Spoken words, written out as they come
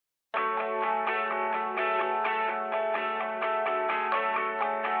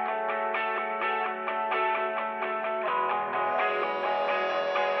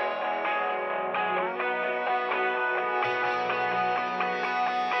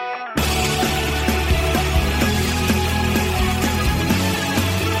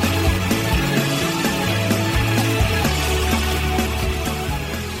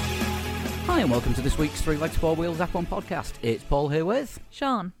welcome to this week's Three Legs, Four Wheels F1 podcast. It's Paul here with...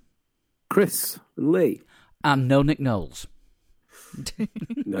 Sean. Chris and Lee. And no Nick Knowles.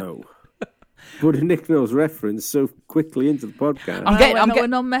 No. But a Nick Knowles reference so quickly into the podcast. We're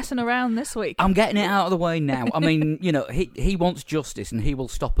not messing around this week. I'm getting it out of the way now. I mean, you know, he wants justice and he will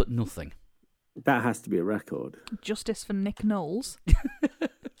stop at nothing. That has to be a record. Justice for Nick Knowles.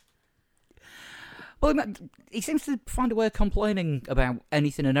 Well, he seems to find a way of complaining about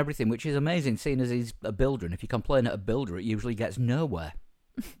anything and everything, which is amazing, seeing as he's a builder. And if you complain at a builder, it usually gets nowhere.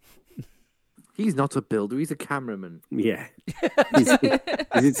 He's not a builder, he's a cameraman. Yeah. He's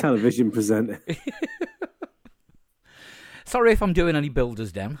a television presenter. Sorry if I'm doing any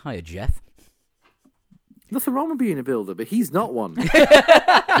builders down. Hiya, Jeff. Nothing wrong with being a builder, but he's not one.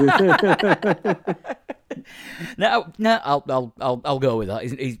 No, I'll go with that.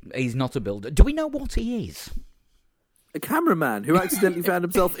 He's not a builder. Do we know what he is? A cameraman who accidentally found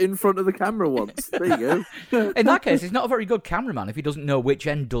himself in front of the camera once. There you go. In that case, he's not a very good cameraman if he doesn't know which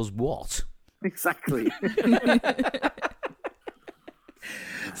end does what. Exactly.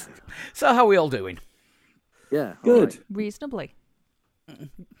 So how are we all doing? Yeah. Good. Right. Reasonably.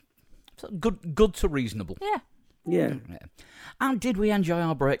 So good to reasonable. Yeah. Yeah. And did we enjoy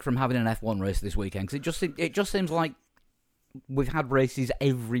our break from having an F1 race this weekend? Because it just seems like we've had races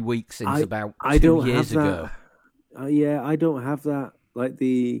every week since about 2 years ago. Yeah, I don't have that. Like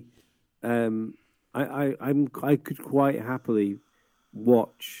the, I could quite happily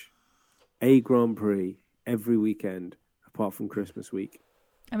watch a Grand Prix every weekend apart from Christmas week.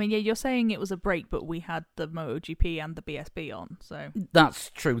 I mean, yeah, you're saying it was a break, but we had the MotoGP and the BSB on, so...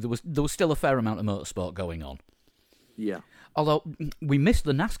 That's true. There was still a fair amount of motorsport going on. Yeah. Although, we missed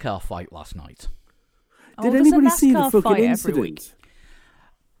the NASCAR fight last night. Did anybody see the fucking incident?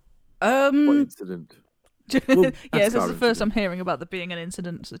 What incident? Well, yes, that's the first I'm hearing about there being an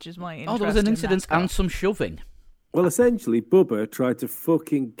incident, which is my interest. Oh, there was an incident and some shoving. Well, essentially, Bubba tried to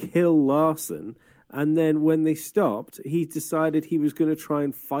fucking kill Larson, and then when they stopped, he decided he was going to try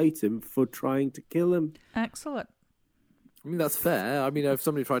and fight him for trying to kill him. Excellent. I mean, that's fair. I mean, if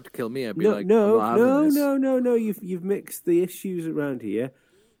somebody tried to kill me, I'd be No, like, I'm not having this. no. You've mixed the issues around here.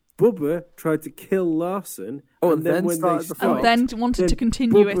 Bubba tried to kill Larson, and then when started they the stopped, And then wanted to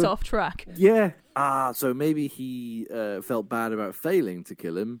continue Bubba, it off track. Yeah, So maybe he felt bad about failing to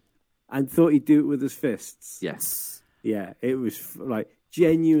kill him. and thought he'd do it with his fists. Yes. Yeah, it was like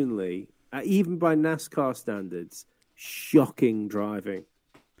genuinely, even by NASCAR standards, shocking driving.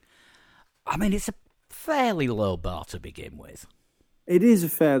 I mean, it's a fairly low bar to begin with. It is a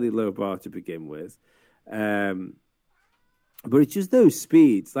fairly low bar to begin with. But it's just those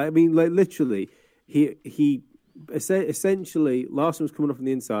speeds. Like, I mean, like literally, he essentially, Larson was coming up from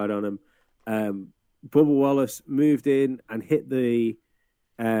the inside on him. Bubba Wallace moved in and hit the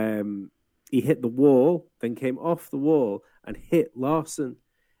wall, then came off the wall and hit Larson.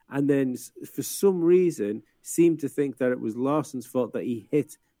 And then for some reason seemed to think that it was Larson's fault that he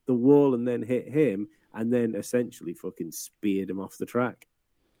hit the wall and then hit him, and then essentially fucking speared him off the track.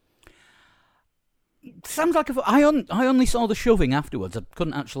 Sounds like I only saw the shoving afterwards. I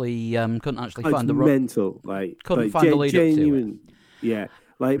couldn't actually find the mental. Couldn't find the lead genuine, up to it.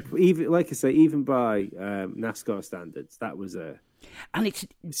 Yeah, even like I say, even by NASCAR standards, that was a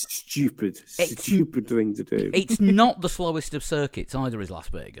it's stupid thing to do. It's not the slowest of circuits either, is Las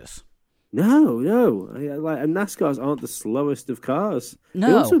Vegas. No. And NASCARs aren't the slowest of cars. No.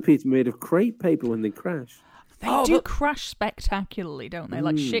 They also appear to be made of crepe paper when they crash. They do crash spectacularly, don't they?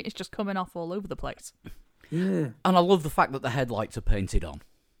 Like, shit is just coming off all over the place. Yeah. And I love the fact that the headlights are painted on.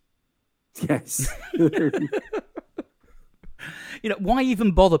 Yes. You know, why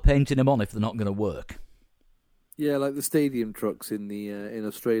even bother painting them on if they're not going to work? Yeah, like the stadium trucks in the in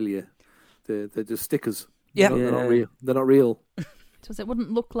Australia. They're just stickers. Yeah. They're not real. They're not real. So it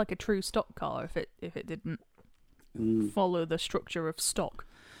wouldn't look like a true stock car if it didn't follow the structure of stock.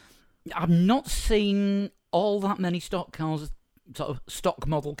 I've not seen all that many stock cars, sort of stock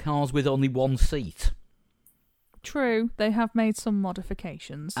model cars with only one seat. True, they have made some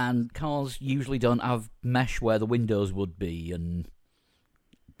modifications. And cars usually don't have mesh where the windows would be and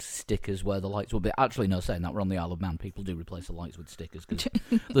stickers where the lights would be. Actually, no, saying that, we're on the Isle of Man. People do replace the lights with stickers because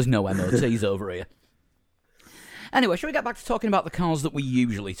there's no MOTs over here. Anyway, shall we get back to talking about the cars that we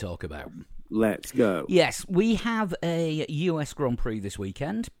usually talk about? Let's go. Yes, we have a US Grand Prix this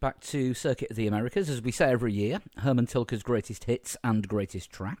weekend, back to Circuit of the Americas, as we say every year, Herman Tilke's greatest hits and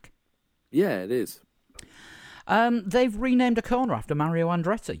greatest track. Yeah, it is. They've renamed a corner after Mario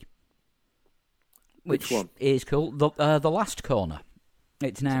Andretti. Which one? Is cool. The last corner.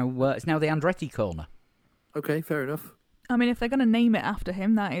 It's now the Andretti corner. Okay, fair enough. I mean, if they're going to name it after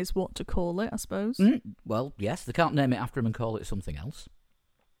him, that is what to call it, I suppose. Well, yes, they can't name it after him and call it something else.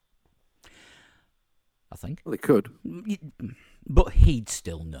 I think. Well, they could. But he'd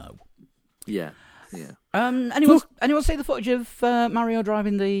still know. Yeah, yeah. Anyone see the footage of Mario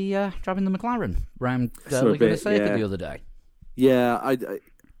driving the McLaren around Laguna Seca the other day? Yeah,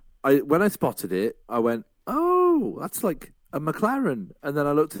 I when I spotted it, I went, "Oh, that's like a McLaren." And then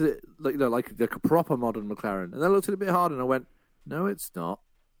I looked at it like a proper modern McLaren. And then I looked at it a bit harder, and I went, "No, it's not."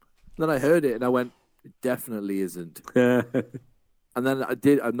 And then I heard it, and I went, "It definitely isn't." And then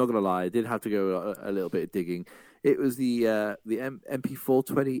I'm not going to lie, I did have to go a little bit of digging. It was the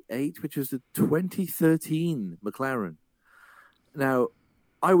MP428, which was the 2013 McLaren. Now,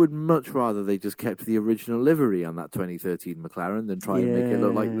 I would much rather they just kept the original livery on that 2013 McLaren than try and make it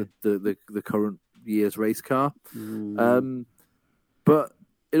look like the current year's race car. But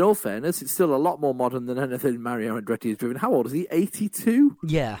in all fairness, it's still a lot more modern than anything Mario Andretti has driven. How old is he? 82?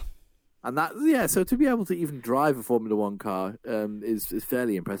 Yeah. And so to be able to even drive a Formula One car is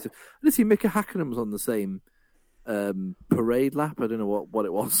fairly impressive. I did see Mika Hakkinen was on the same parade lap. I don't know what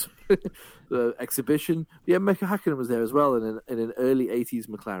it was, the exhibition. Yeah, Mika Hakkinen was there as well in an early '80s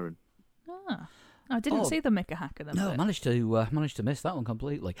McLaren. I didn't see the Mika Hakkinen. No, managed to miss that one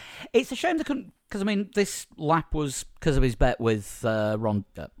completely. It's a shame they couldn't, because I mean this lap was because of his bet with Ron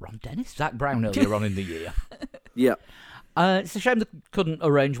Dennis, Zach Brown earlier on in the year. Yeah. It's a shame they couldn't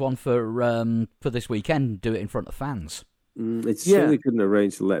arrange one for this weekend. Do it in front of fans. It's a shame they couldn't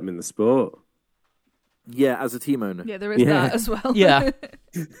arrange to let him in the sport. Yeah, as a team owner. Yeah, there is that as well. Yeah.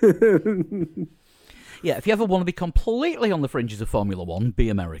 Yeah, if you ever want to be completely on the fringes of Formula One, be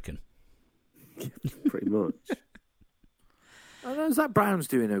American. Pretty much. I know Zach Brown's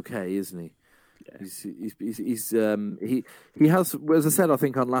doing okay, isn't he? Yeah. He has, as I said, I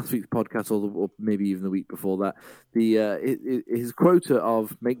think on last week's podcast, or maybe even the week before that, his quota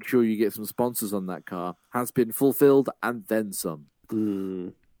of make sure you get some sponsors on that car has been fulfilled and then some.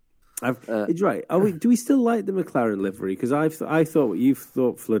 It's right. Do we still like the McLaren livery? Because I thought what you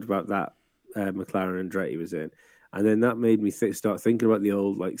thought, Flood, about that McLaren Andretti was in, and then that made me start thinking about the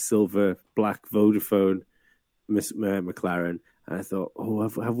old like silver black Vodafone McLaren. And I thought,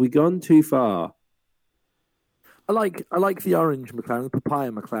 have we gone too far? I like the orange McLaren, the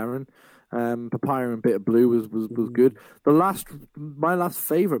papaya McLaren. Papaya and bit of blue was good. My last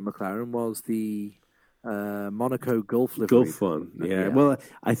favourite McLaren was the Monaco Gulf livery. Gulf one, yeah. Well,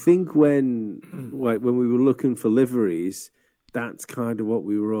 I think when we were looking for liveries, that's kind of what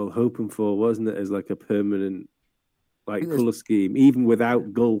we were all hoping for, wasn't it? As like a permanent colour scheme, even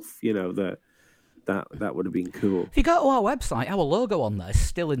without Gulf, That would have been cool. If you go to our website, our logo on there is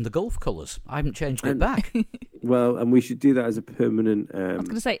still in the Gulf colours. I haven't changed it back. Well, and we should do that as a permanent I was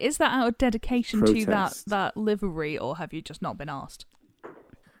going to say, is that out of dedication protest. to that livery, or have you just not been asked?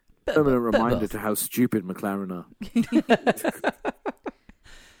 Permanent reminder to how stupid McLaren are.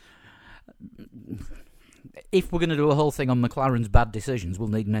 If we're going to do a whole thing on McLaren's bad decisions, we'll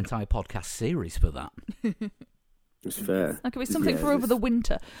need an entire podcast series for that. It's fair. That could be something for over the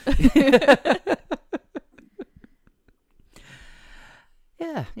winter.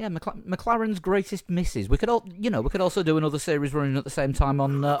 Yeah. McLaren's greatest misses. We could also do another series running at the same time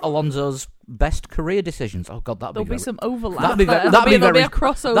on Alonso's best career decisions. Oh God, there'll be some overlap. That'd be a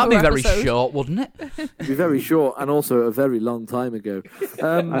crossover. That'd be very episode. short, wouldn't it? It'd be very short, and also a very long time ago.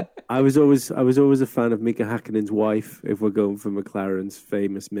 I was always a fan of Mika Hakkinen's wife. If we're going for McLaren's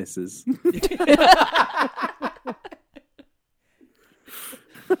famous misses.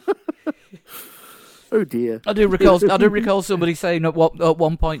 Oh dear! I do recall somebody saying at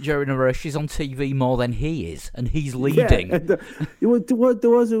one point during a race, she's on TV more than he is, and he's leading. Yeah, there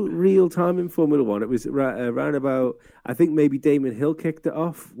was a real time in Formula One. It was around about, I think maybe Damon Hill kicked it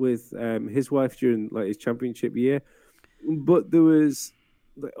off with his wife during his championship year, but there was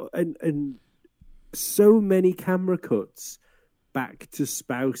and so many camera cuts back to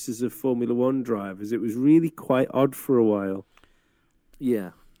spouses of Formula One drivers. It was really quite odd for a while. Yeah.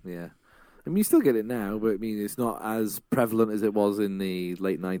 I mean, you still get it now, but I mean, it's not as prevalent as it was in the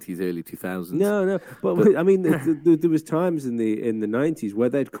late 90s, early 2000s. No, but I mean, there was times in the 90s where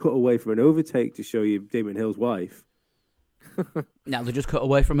they'd cut away from an overtake to show you Damon Hill's wife. Now they just cut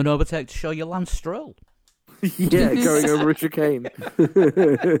away from an overtake to show you Lance Stroll. Yeah, going over a chicane.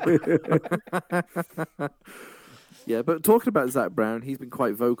 Yeah, but talking about Zach Brown, he's been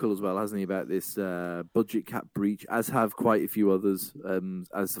quite vocal as well, hasn't he, about this budget cap breach, as have quite a few others,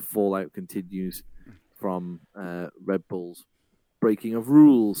 as the fallout continues from Red Bull's breaking of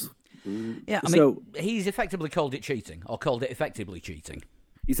rules. Yeah, I mean, he's effectively called it cheating, or called it effectively cheating.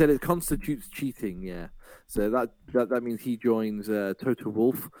 He said it constitutes cheating. Yeah, so that means he joins Toto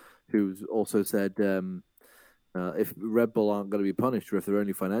Wolff, who's also said if Red Bull aren't going to be punished, or if they're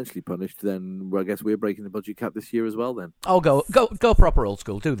only financially punished, then I guess we're breaking the budget cap this year as well. Then I'll go proper old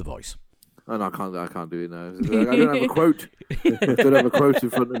school. Do the voice. Oh, no, I can't do it now. I don't have a quote. I don't have a quote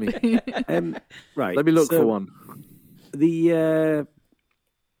in front of me. Right. Let me look for one. Do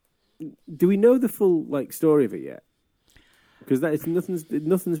we know the full story of it yet? Because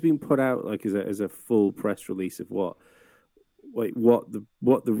nothing's been put out as a full press release of what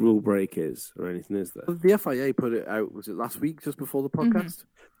the rule break is or anything, is there? The FIA put it out. Was it last week, just before the podcast?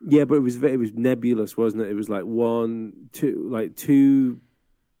 Mm-hmm. Yeah, but it was nebulous, wasn't it? It was two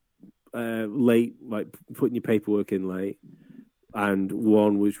late, putting your paperwork in late, and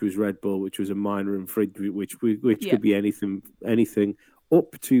one which was Red Bull, which was a minor infringement, which could be anything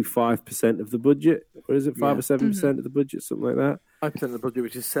up to 5% of the budget, or is it 5 or 7% of the budget, something like that? 5% of the budget,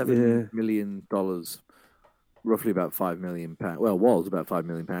 which is $7 million, roughly about £5 million. Well, was about £5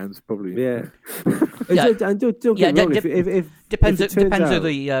 million, probably. Yeah. And don't get me wrong, depends if who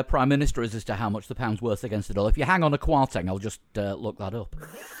the Prime Minister is as to how much the pound's worth against the dollar. If you hang on a kwarteng, I'll just look that up.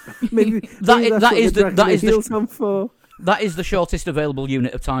 maybe that is for. the shortest available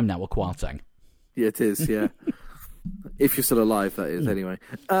unit of time now, a kwarteng. Yeah, it is, yeah. If you're still alive, that is, anyway.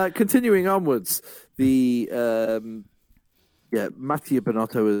 Continuing onwards, Mattia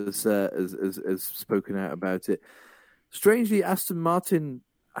Binotto has spoken out about it. Strangely, Aston Martin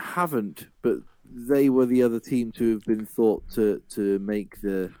haven't, but they were the other team to have been thought to make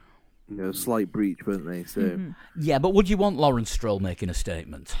the slight breach, weren't they? So yeah, but would you want Lawrence Stroll making a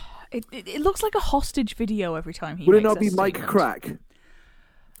statement? It looks like a hostage video every time he. Would it makes not be statement. Mike Crack?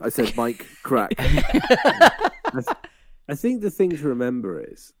 I said Mike Crack. I think the thing to remember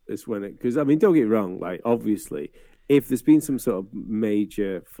is when it, because don't get me wrong, obviously, if there's been some sort of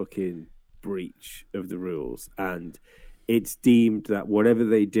major fucking breach of the rules and it's deemed that whatever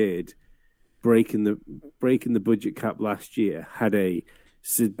they did, breaking the budget cap last year, had a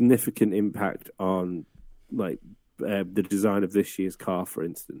significant impact on the design of this year's car, for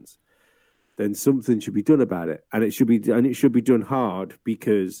instance, then something should be done about it, and it should be done hard,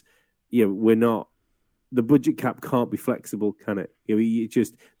 because we're not. The budget cap can't be flexible, can it?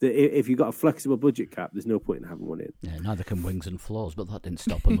 If you've got a flexible budget cap, there's no point in having one in. Yeah, neither can wings and floors, but that didn't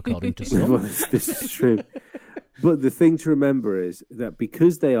stop them, according to some. Well, this is true. But the thing to remember is that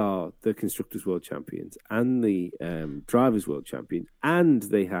because they are the Constructors' World Champions and the Drivers' World Champions, and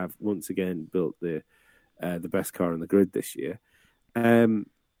they have once again built the best car on the grid this year,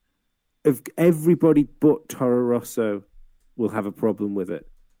 if everybody but Toro Rosso will have a problem with it,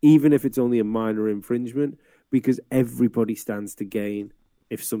 even if it's only a minor infringement, because everybody stands to gain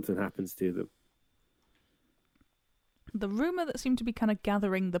if something happens to them. The rumour that seemed to be kind of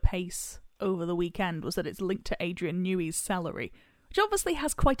gathering the pace over the weekend was that it's linked to Adrian Newey's salary, which obviously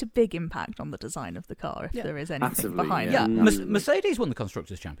has quite a big impact on the design of the car, if there is anything massively, behind Yeah, it. Mercedes won the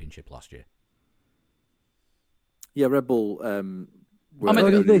Constructors' Championship last year. Yeah, Red Bull. Sorry.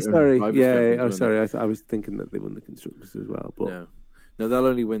 I was thinking that they won the Constructors as well, but no, they'll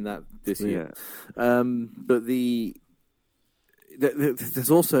only win that this year. But there's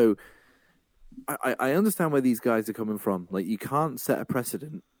also, I understand where these guys are coming from. You can't set a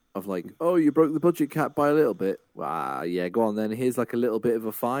precedent of you broke the budget cap by a little bit. Well, yeah, go on then. Here's a little bit of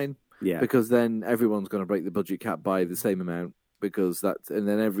a fine. Yeah, because then everyone's going to break the budget cap by the same amount. And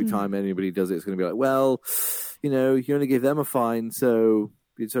then every time anybody does it, it's going to be well, you only give them a fine, so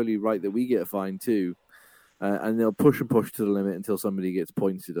it's only right that we get a fine too. And they'll push and push to the limit until somebody gets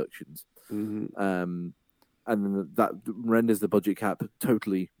points deductions. Mm-hmm. And then that renders the budget cap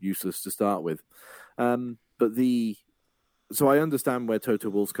totally useless to start with. So I understand where Toto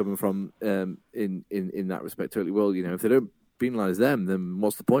Wolff's coming from in that respect totally. Well, if they don't penalise them, then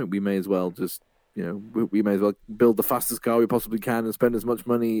what's the point? We may as well just, we may as well build the fastest car we possibly can and spend as much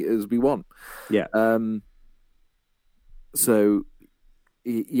money as we want. Yeah. So,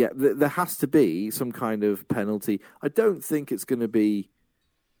 yeah, there has to be some kind of penalty. I don't think it's going to be,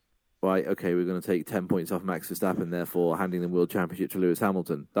 right, okay, we're going to take 10 points off Max Verstappen, therefore handing the World Championship to Lewis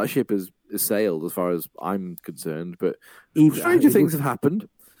Hamilton. That ship is sailed as far as I'm concerned, but stranger things have happened.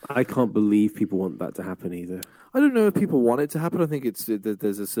 I can't believe people want that to happen either. I don't know if people want it to happen. I think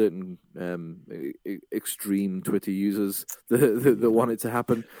there's a certain extreme Twitter users that want it to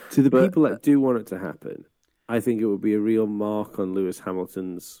happen. To the people that do want it to happen, I think it would be a real mark on Lewis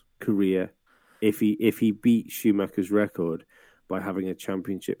Hamilton's career if he beat Schumacher's record by having a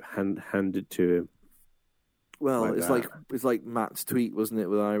championship handed to him Well, Like it's that. like Matt's tweet, wasn't it?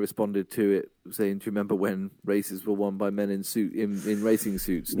 When I responded to it, saying, "Do you remember when races were won by men in racing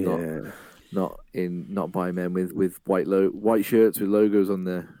suits, Yeah. not by men with white shirts with logos on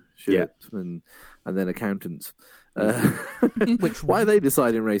their shirts, and then accountants." Why are they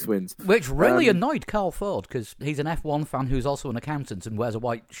deciding race wins? Which really annoyed Carl Ford, because he's an F1 fan who's also an accountant and wears a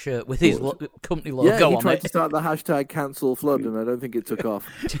white shirt with his company logo Yeah, he on tried it. to start the hashtag cancel flood, and I don't think it took off.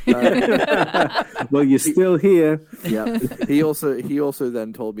 Well, you're still here. Yeah, he also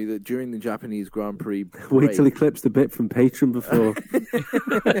then told me that during the Japanese Grand Prix, Wait till he clips the bit from Patreon before.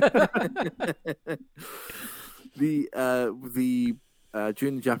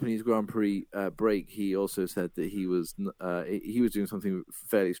 During the Japanese Grand Prix break, he also said that he was doing something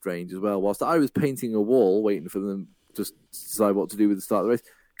fairly strange as well. Whilst I was painting a wall, waiting for them to decide what to do with the start of the race,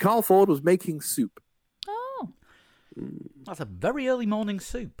 Carl Ford was making soup. Oh. That's a very early morning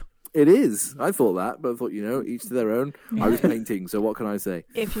soup. It is. I thought that, but I thought, each to their own. I was painting, so what can I say?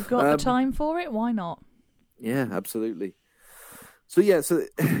 If you've got the time for it, why not? Yeah, absolutely. So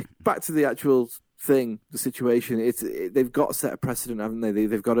back to the actual thing, the situation. They've got to set a precedent, haven't they?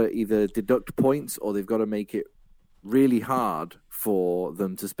 They've got to either deduct points or they've got to make it really hard for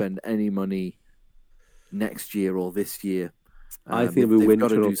them to spend any money next year or this year. I think we win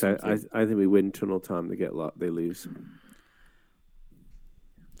tunnel time. I think we win tunnel time. They lose.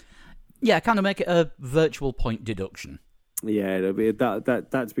 Yeah, kind of make it a virtual point deduction. Yeah,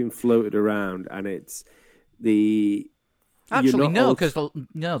 that's been floated around, and it's the. Actually, no, because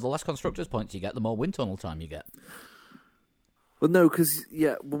the less constructors' points you get, the more wind tunnel time you get. Well, no, because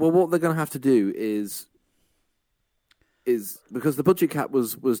what they're going to have to do is because the budget cap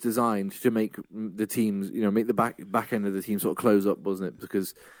was designed to make the teams, make the back end of the team sort of close up, wasn't it?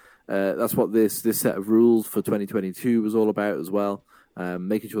 Because that's what this set of rules for 2022 was all about as well,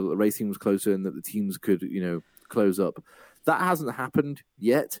 making sure that the racing was closer and that the teams could, close up. That hasn't happened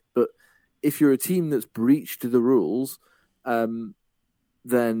yet, but if you're a team that's breached the rules,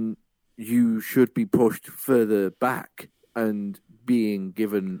 then you should be pushed further back and being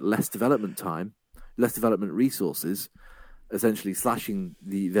given less development time, less development resources, essentially slashing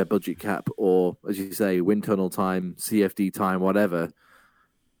their budget cap, or, as you say, wind tunnel time, CFD time, whatever,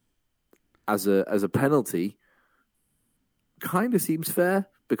 as a penalty, kind of seems fair,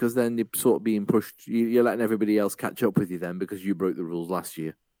 because then you're sort of being pushed, you're letting everybody else catch up with you then because you broke the rules last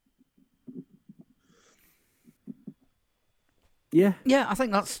year. Yeah, I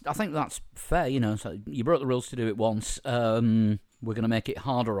think that's fair. So you broke the rules to do it once. We're going to make it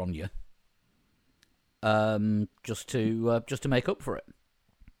harder on you, just to make up for it.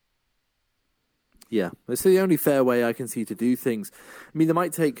 Yeah, it's the only fair way I can see to do things. I mean, they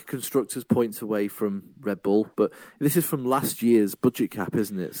might take constructors' points away from Red Bull, but this is from last year's budget cap,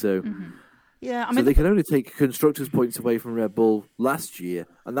 isn't it? So. Mm-hmm. Yeah, I mean, so they can only take constructors' points away from Red Bull last year,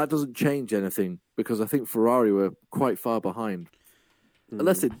 and that doesn't change anything because I think Ferrari were quite far behind,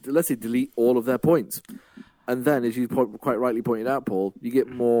 unless they delete all of their points, and then, as you quite rightly pointed out, Paul, you get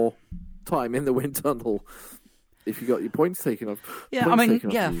more time in the wind tunnel if you got your points taken off. Yeah, I mean,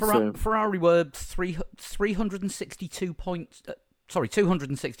 Ferrari were 362 points.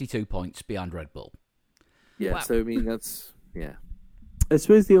 262 points behind Red Bull. Yeah, wow. So I mean that's I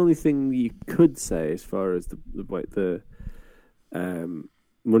suppose the only thing you could say, as far as the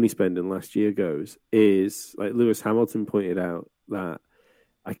money spending last year goes, is like Lewis Hamilton pointed out that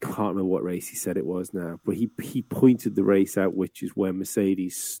I can't remember what race he said it was now, but he pointed the race out, which is where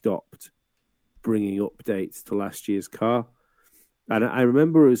Mercedes stopped bringing updates to last year's car, and I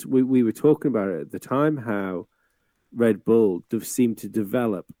remember as we were talking about it at the time how Red Bull seemed to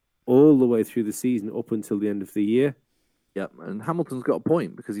develop all the way through the season up until the end of the year. Yep, and Hamilton's got a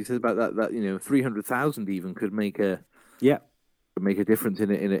point because he said about that 300,000 even could make a difference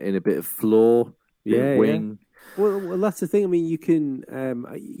in a bit of floor, wing. Yeah. Well, that's the thing. I mean, you can't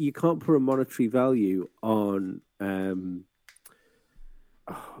put a monetary value on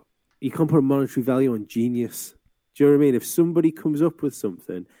genius. Do you know what I mean? If somebody comes up with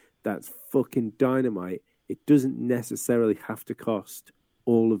something that's fucking dynamite, it doesn't necessarily have to cost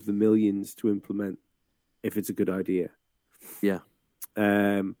all of the millions to implement if it's a good idea. Yeah.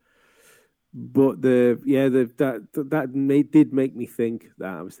 But that did make me think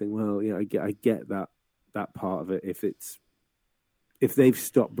that. I was thinking, well, I get that part of it. If they've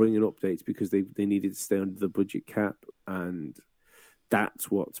stopped bringing updates because they needed to stay under the budget cap, and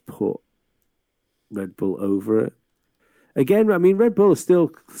that's what's put Red Bull over it. Again, I mean, Red Bull is still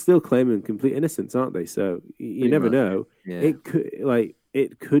claiming complete innocence, aren't they? So you never know. Yeah.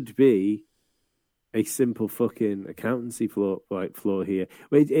 It could be a simple fucking accountancy flaw here,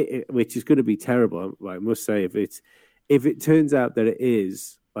 which is going to be terrible. I must say, if it turns out that it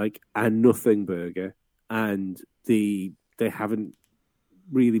is like a nothing burger and they haven't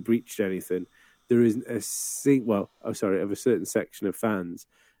really breached anything, there isn't a of a certain section of fans,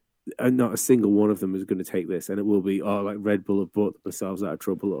 and not a single one of them is going to take this, and it will be like Red Bull have brought themselves out of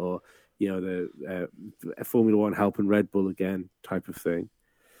trouble, or the Formula One helping Red Bull again type of thing.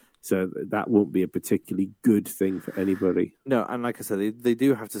 So that won't be a particularly good thing for anybody. No, and like I said, they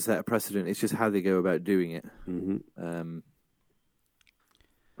do have to set a precedent. It's just how they go about doing it. Mm-hmm.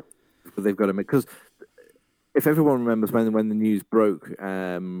 But they've got to make, because if everyone remembers when the news broke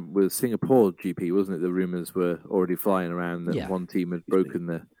with Singapore GP, wasn't it? The rumours were already flying around that one team had broken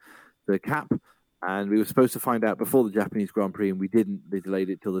the cap, and we were supposed to find out before the Japanese Grand Prix, and we didn't. They delayed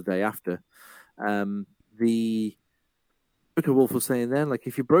it till the day after. The Toto Wolff was saying then, like,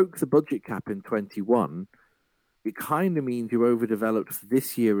 if you broke the budget cap in 21, it kind of means you're overdeveloped for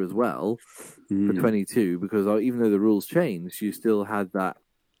this year as well for 22, because even though the rules changed, you still had that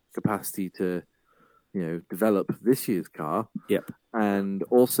capacity to, develop this year's car. Yep. And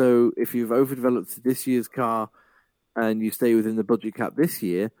also, if you've overdeveloped this year's car and you stay within the budget cap this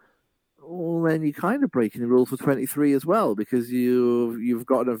year, well, then you're kind of breaking the rules for 23 as well, because you've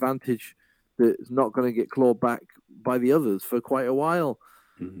got an advantage that's not going to get clawed back by the others for quite a while.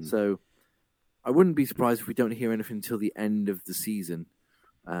 Mm-hmm. So I wouldn't be surprised if we don't hear anything until the end of the season.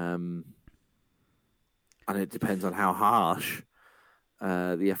 And it depends on how harsh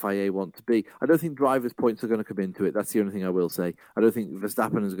the FIA want to be. I don't think drivers' points are going to come into it. That's the only thing I will say. I don't think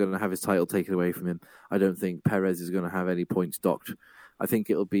Verstappen is going to have his title taken away from him. I don't think Perez is going to have any points docked. I think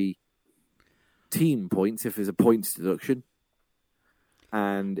it'll be team points if there's a points deduction.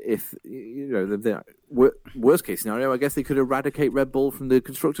 And if, the worst case scenario, I guess they could eradicate Red Bull from the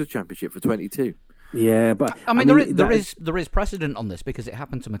Constructors' Championship for 22. Yeah, but there is precedent on this, because it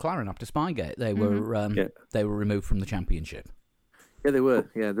happened to McLaren after Spygate. They were removed from the championship. Yeah, they were.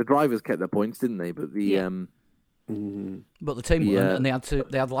 Yeah, the drivers kept their points, didn't they? But the but the team weren't, and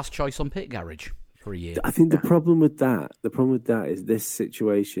they had last choice on pit garage for a year. I think the problem with that is this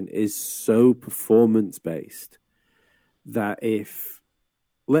situation is so performance based that if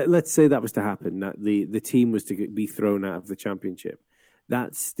let's say that was to happen, that the team was to be thrown out of the championship,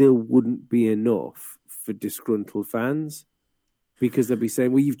 that still wouldn't be enough for disgruntled fans, because they'd be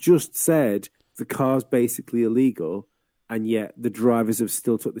saying, well, you've just said the car's basically illegal, and yet the drivers have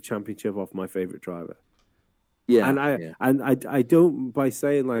still took the championship off my favourite driver. Yeah, and I don't, by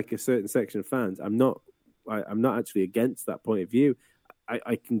saying like a certain section of fans, I'm not actually against that point of view.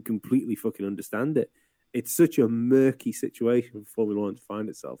 I can completely fucking understand it. It's such a murky situation for Formula One to find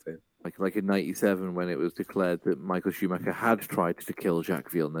itself in. Like in '97, when it was declared that Michael Schumacher had tried to kill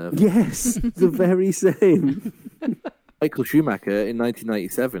Jacques Villeneuve. Yes, the very same. Michael Schumacher in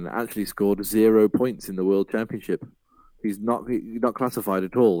 1997 actually scored 0 points in the World Championship. He's not classified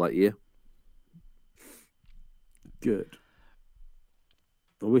at all that year. Good.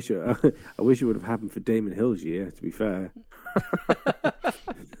 I wish it would have happened for Damon Hill's year, to be fair.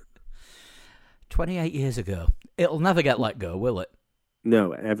 28 years ago. It'll never get let go, will it?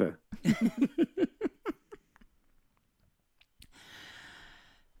 No, ever.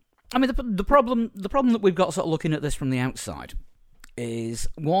 I mean, the problem that we've got sort of looking at this from the outside is,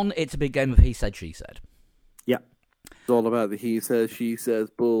 one, it's a big game of he said, she said. Yeah. It's all about the he says, she says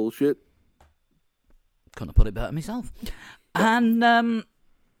bullshit. Couldn't have put it better myself. And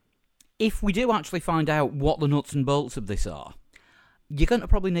if we do actually find out what the nuts and bolts of this are, you're going to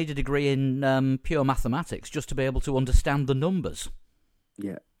probably need a degree in pure mathematics just to be able to understand the numbers.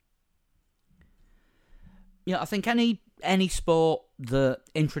 Yeah. I think any sport that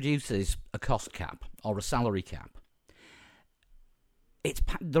introduces a cost cap or a salary cap,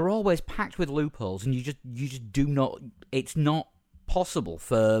 they're always packed with loopholes, and you just do not. It's not possible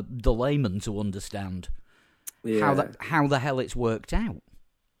for the layman to understand how the hell it's worked out.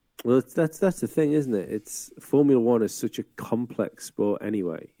 Well, that's the thing, isn't it? It's Formula One is such a complex sport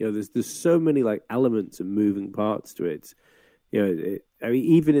anyway. There's so many like elements and moving parts to it. I mean,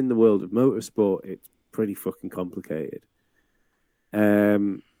 even in the world of motorsport, it's pretty fucking complicated. How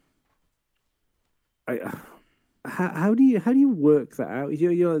do you work that out?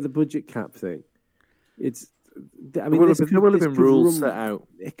 Like the budget cap thing. There will have been rules set out.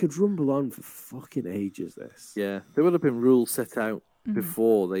 It could rumble on for fucking ages. There will have been rules set out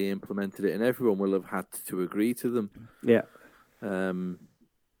before they implemented it, and everyone will have had to agree to them. Yeah.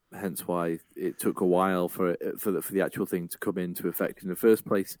 Hence why it took a while for the actual thing to come into effect in the first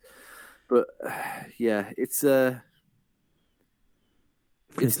place. But it's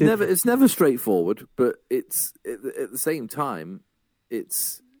It's never straightforward, but it's at the same time,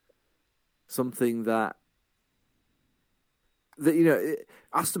 it's something that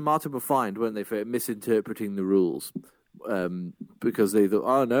Aston Martin were fined, weren't they, for misinterpreting the rules, because they thought,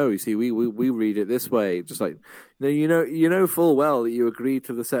 oh no, you see, we read it this way, just like you know full well that you agreed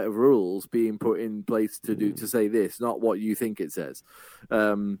to the set of rules being put in place to say this, not what you think it says.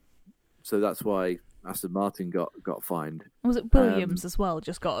 So that's why Aston Martin got fined. Was it Williams as well?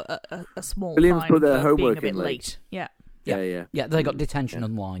 Just got a small Williams fine put their for homework being a bit in late. Yeah. Yeah, they got detention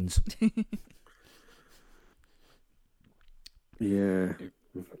on lines. Yeah,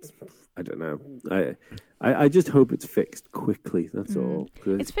 I don't know. I just hope it's fixed quickly. That's all.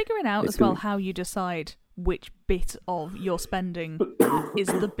 It's figuring out as well how you decide which bit of your spending is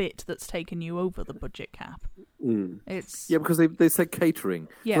the bit that's taken you over the budget cap. It's because they said catering.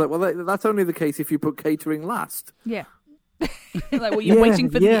 Yeah. So that's only the case if you put catering last. Yeah. Like, were you waiting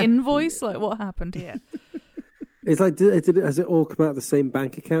for the invoice? Like, what happened here? It's like, has it all come out of the same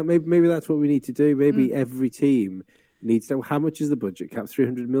bank account? Maybe that's what we need to do. Maybe every team needs to know how much is the budget cap?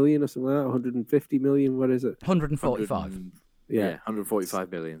 300 million or something like that? 150 million? What is it? 145. Yeah,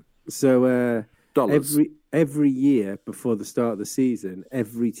 145 million. So dollars. Every year before the start of the season,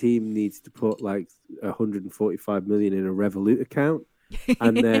 every team needs to put like 145 million in a Revolut account,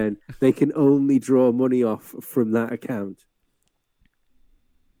 and then they can only draw money off from that account.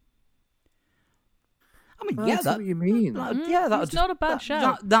 I mean, That's what you mean. It's not a bad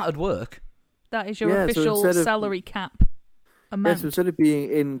shout. That'd work. That is your official salary cap amount. Yes, instead of being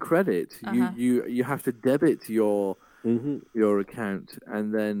in credit, you have to debit your account,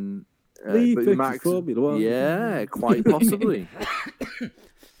 and then Formula One. Yeah, quite possibly.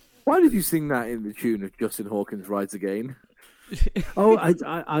 Why did you sing that in the tune of Justin Hawkins Rides Again? Oh,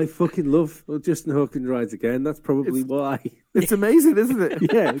 I fucking love Justin Hawkins Rides Again. That's probably why. It's amazing, isn't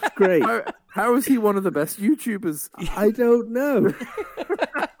it? Yeah, it's great. How is he one of the best YouTubers? I don't know.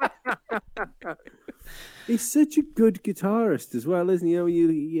 He's such a good guitarist as well, isn't he?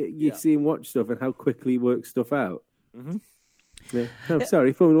 You see him watch stuff and how quickly he works stuff out. Mm-hmm. Yeah. Oh,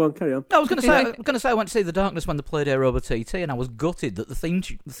 sorry, Formula One, carry on. I was going to say I went to see The Darkness when they played Aeroba TT, and I was gutted that the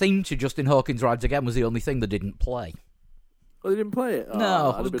theme to Justin Hawkins Rides Again was the only thing they didn't play. Oh, they didn't play it? Oh,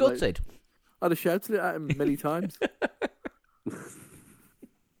 no, I was gutted. I'd have shouted it at him many times.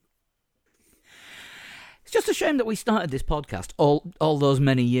 It's just a shame that we started this podcast all those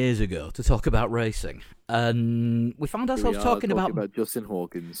many years ago to talk about racing, and we found ourselves talking about Justin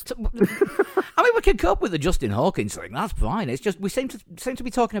Hawkins. I mean, we can cope with the Justin Hawkins thing. That's fine. It's just we seem to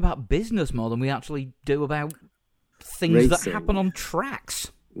be talking about business more than we actually do about things racing that happen on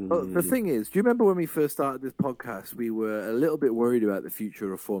tracks. Well, the thing is, do you remember when we first started this podcast? We were a little bit worried about the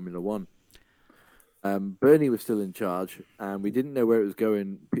future of Formula One. Bernie was still in charge, and we didn't know where it was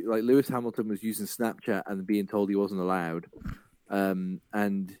going. Like Lewis Hamilton was using Snapchat and being told he wasn't allowed, and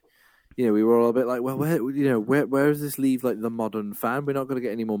we were all a bit like, well, where does this leave like the modern fan? We're not going to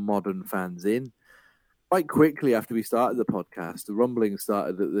get any more modern fans in. Quite quickly after we started the podcast, the rumbling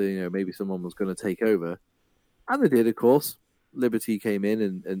started that maybe someone was going to take over, and they did, of course. Liberty came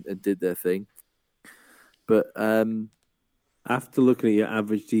in and did their thing, but. After looking at your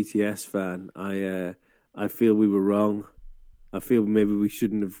average GTS fan, I feel we were wrong. I feel maybe we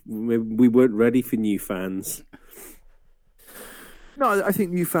shouldn't have. Maybe we weren't ready for new fans. No, I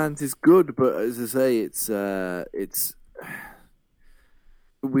think new fans is good, but as I say,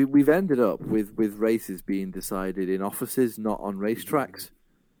 we've ended up with races being decided in offices, not on racetracks,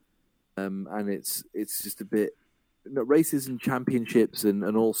 and it's just a bit. Races and championships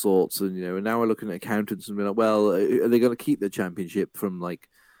and all sorts, and now we're looking at accountants and we're like, well, are they going to keep the championship from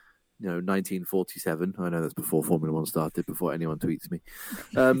 1947? I know that's before Formula One started, before anyone tweets me.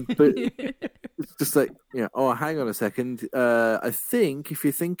 But it's just like, oh, hang on a second. I think if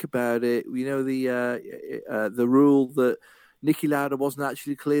you think about it, the rule that Niki Lauda wasn't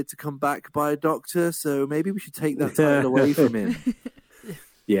actually cleared to come back by a doctor, so maybe we should take that title away from him.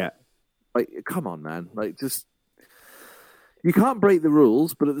 Yeah, come on, man, just. You can't break the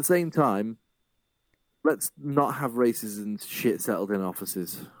rules, but at the same time, let's not have races and shit settled in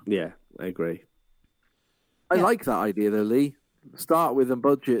offices. Yeah, I agree. I like that idea, though, Lee. Start with your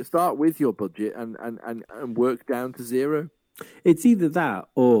budget and work down to zero. It's either that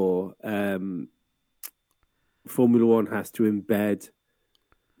or Formula One has to embed,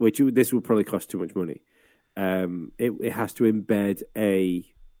 this will probably cost too much money. It has to embed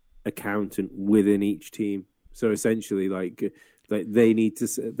a accountant within each team. So essentially, there needs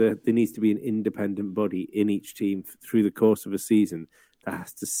to be an independent body in each team through the course of a season that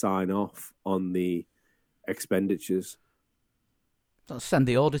has to sign off on the expenditures. Send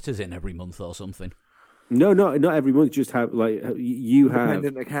the auditors in every month or something. No, not every month. Just have you have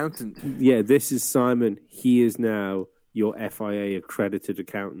Independent accountant. Yeah, this is Simon. He is now your FIA accredited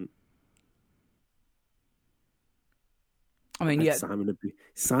accountant. I mean, yeah. Simon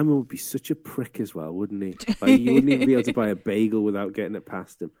would be such a prick as well, wouldn't he? Like, you wouldn't even be able to buy a bagel without getting it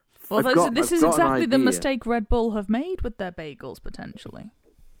past him. Well, this is exactly the mistake Red Bull have made with their bagels, potentially.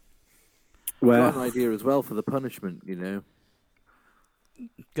 Well, I've got an idea as well for the punishment,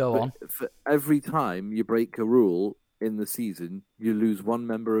 Go on. For every time you break a rule in the season, you lose one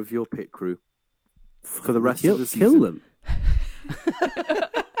member of your pit crew for the rest of the season. Kill them.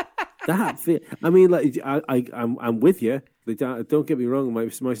 I mean, like, I'm with you. Don't get me wrong. My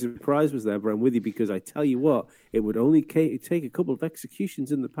surprise was there, but I'm with you because I tell you what, it would only take a couple of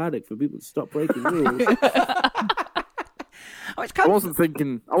executions in the paddock for people to stop breaking rules. I wasn't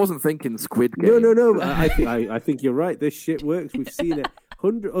thinking Squid Game. No. I think you're right. This shit works. We've seen it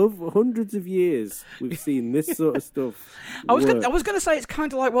over hundreds of years. We've seen this sort of stuff. I was going to say it's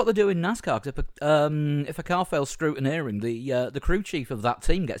kind of like what they do in NASCAR. 'Cause if a car fails scrutineering, the crew chief of that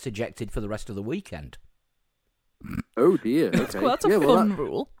team gets ejected for the rest of the weekend. Oh dear. Okay. That's a fun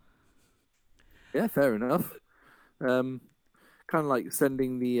rule. Yeah, fair enough. Kind of like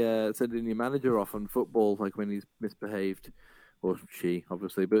sending your manager off on football, like when he's misbehaved, or she,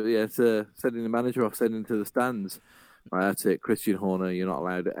 obviously. But yeah, it's sending the manager off, sending to the stands. Right, that's it. Christian Horner, you're not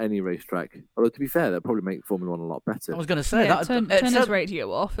allowed at any racetrack. Although, to be fair, that'll probably make Formula 1 a lot better. I was going to say that. Turn his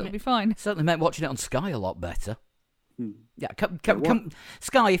radio off, it'll be fine. Certainly make watching it on Sky a lot better. Yeah,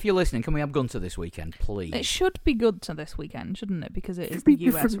 Sky, if you're listening, can we have Gunter this weekend, please? It should be Gunter this weekend, shouldn't it? Because it is the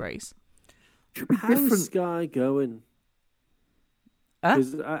US race. How's Sky going?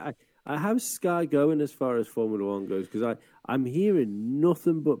 Because how's Sky going as far as Formula 1 goes? Because I'm hearing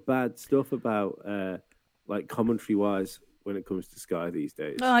nothing but bad stuff about like commentary-wise when it comes to Sky these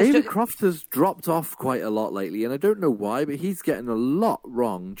days. David Croft has dropped off quite a lot lately, and I don't know why, but he's getting a lot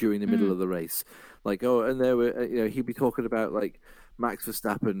wrong during the middle of the race. Like, and there were, he'd be talking about like Max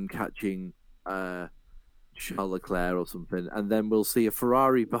Verstappen catching Charles Leclerc or something, and then we'll see a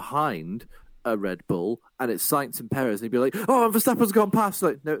Ferrari behind a Red Bull, and it's Sainz and Perez, and he'd be like, "Oh, and Verstappen's gone past."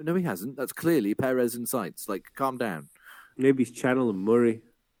 Like, no, he hasn't. That's clearly Perez and Sainz. Like, calm down. Maybe he's channeling Murray.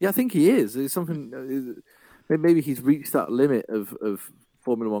 Yeah, I think he is. It's something. Maybe he's reached that limit of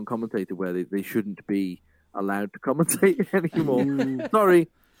Formula 1 commentator where they shouldn't be allowed to commentate anymore. Sorry.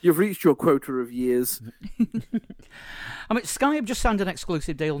 You've reached your quota of years. I mean, Sky have just signed an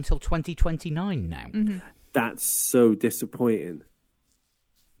exclusive deal until 2029 now. Mm-hmm. That's so disappointing.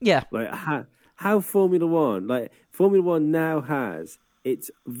 Yeah. Like, how Formula 1 now has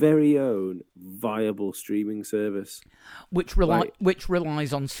its very own viable streaming service. Which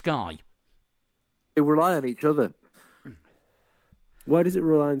relies on Sky. They rely on each other. Why does it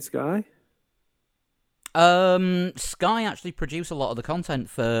rely on Sky? Sky actually produce a lot of the content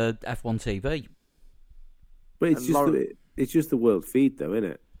for F1 TV. But it's just the world feed, though,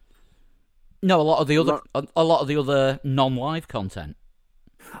 isn't it? No, a lot of the other non-live content.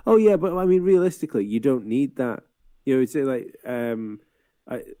 Oh yeah, but I mean, realistically, you don't need that. It's like I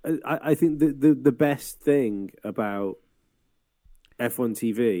think the best thing about F1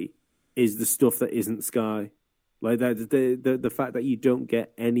 TV is the stuff that isn't Sky. Like that, the fact that you don't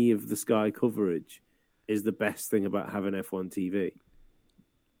get any of the Sky coverage is the best thing about having F1 TV.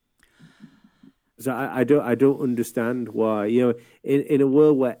 So I don't understand why, in a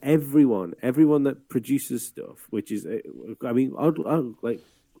world where everyone that produces stuff, which is, I mean, oddly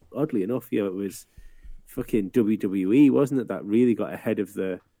enough, it was fucking WWE, wasn't it, that really got ahead of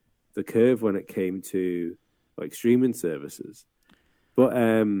the curve when it came to like streaming services. But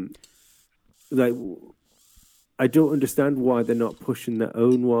like, I don't understand why they're not pushing their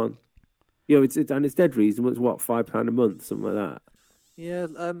own one. It's dead reasonable. It's what, £5 a month, something like that. Yeah.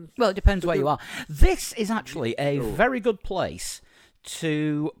 Well, it depends where you are. This is actually a very good place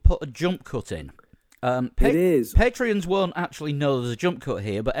to put a jump cut in. It is. Patreons won't actually know there's a jump cut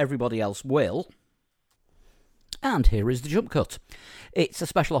here, but everybody else will. And here is the jump cut. It's a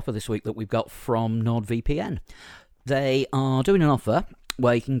special offer this week that we've got from NordVPN. They are doing an offer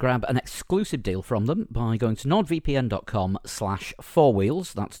where you can grab an exclusive deal from them by going to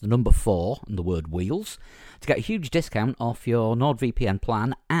nordvpn.com/4wheels, that's the number 4 and the word wheels, to get a huge discount off your NordVPN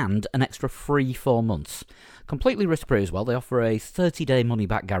plan and an extra free 4 months. Completely risk-free as well. They offer a 30-day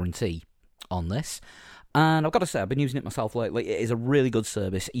money-back guarantee on this. And I've got to say, I've been using it myself lately. It is a really good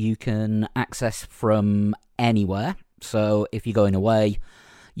service. You can access from anywhere. So if you're going away,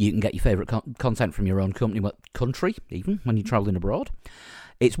 you can get your favourite content from your own country, even, when you're travelling abroad.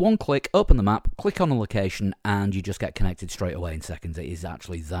 It's one click, open the map, click on a location, and you just get connected straight away in seconds. It is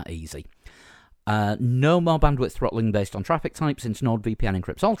actually that easy. No more bandwidth throttling based on traffic type, since NordVPN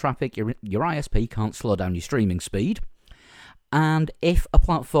encrypts all traffic. Your ISP can't slow down your streaming speed. And if a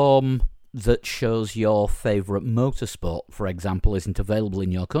platform that shows your favourite motorsport, for example, isn't available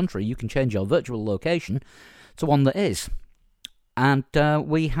in your country, you can change your virtual location to one that is. And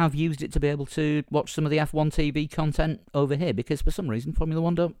we have used it to be able to watch some of the F1 TV content over here, because for some reason Formula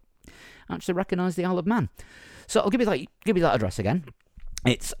 1 don't actually recognise the Isle of Man. So I'll give you that address again.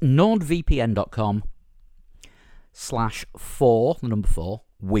 It's nordvpn.com/4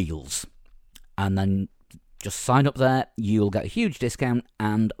 wheels. And then just sign up there, you'll get a huge discount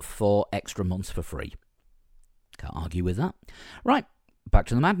and 4 extra months for free. Can't argue with that. Right, back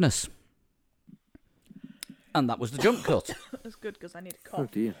to the madness. And that was the jump cut. That's good, because I need a Oh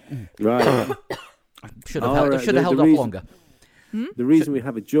cough. dear. Right. Should have held off longer. The reason we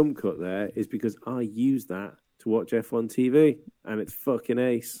have a jump cut there is because I use that to watch F1 TV, and it's fucking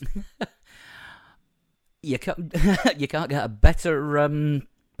ace. You can't get a better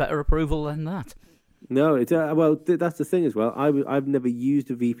approval than that. No, it's that's the thing as well. I've never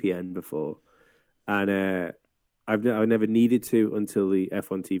used a VPN before, and I never needed to until the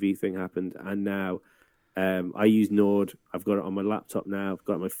F1 TV thing happened, and now I use Nord. I've got it on my laptop now. I've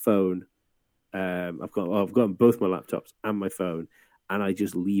got it on my phone. I've got on both my laptops and my phone, and I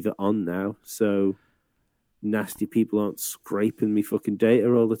just leave it on now, so nasty people aren't scraping me fucking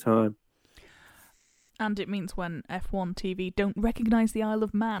data all the time. And it means when F1 TV don't recognise the Isle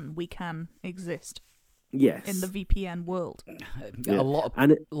of Man, we can exist. Yes. In the VPN world. Yeah. A lot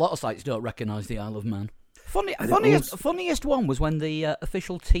of sites don't recognise the Isle of Man. Funniest one was when the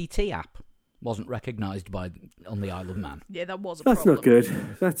official TT app wasn't recognised on the Isle of Man. Yeah, that was a That's problem. not good.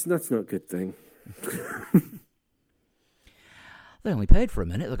 That's not a good thing. They only paid for a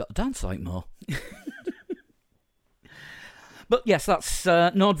minute. They got the downside more. But yes, that's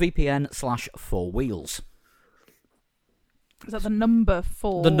NordVPN/4 wheels. Is that the number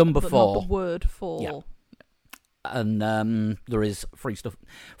 4? The number not 4. the word 4. Yeah. And there is free stuff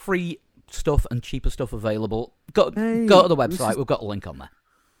and cheaper stuff available. Go to the website. We've got a link on there.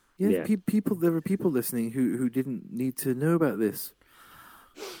 Yeah, there are people listening who didn't need to know about this.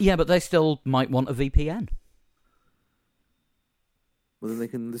 Yeah, but they still might want a VPN. Well, then they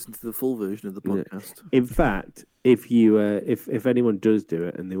can listen to the full version of the podcast. In fact, if you if anyone does do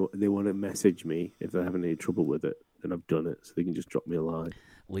it and they want to message me if they're having any trouble with it, then I've done it, so they can just drop me a line.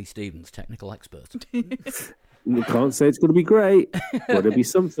 Lee Stevens, technical expert. You can't say it's going to be great, but it'll be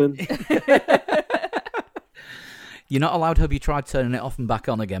something. You're not allowed to have you tried turning it off and back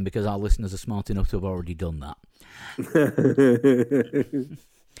on again, because our listeners are smart enough to have already done that.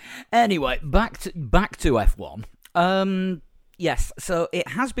 Anyway, back to F1. Yes, so it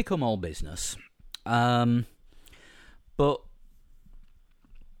has become all business. But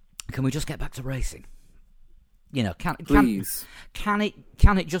can we just get back to racing? You know, Please. Can it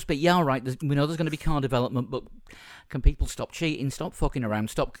just be, yeah, all right, we know there's going to be car development, but can people stop cheating, stop fucking around,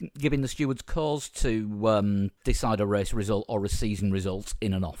 stop giving the stewards cause to decide a race result or a season result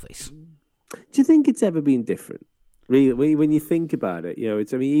in an office? Do you think it's ever been different? Really, when you think about it, you know,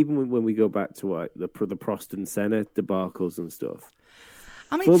 even when we go back to the Prost and Senna debacles and stuff,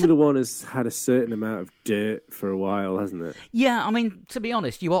 I mean, Formula One has had a certain amount of dirt for a while, hasn't it? Yeah, I mean, to be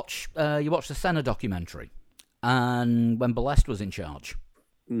honest, you watch the Senna documentary, and when Balest was in charge,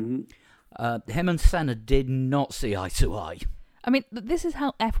 him and Senna did not see eye to eye. I mean, this is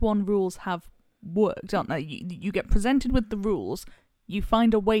how F1 rules have worked, aren't they? You get presented with the rules, you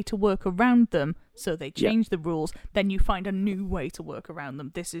find a way to work around them, so they change the rules, then you find a new way to work around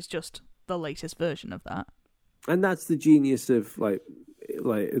them. This is just the latest version of that. And that's the genius of like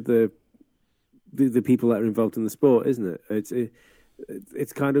the people that are involved in the sport, isn't it?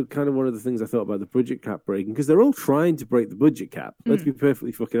 It's kind of one of the things I thought about the budget cap breaking, because they're all trying to break the budget cap. Let's be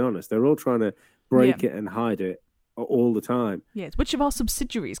perfectly fucking honest. They're all trying to break it and hide it all the time. Yes. Which of our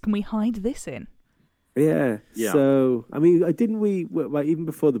subsidiaries can we hide this in? Yeah. So, I mean, even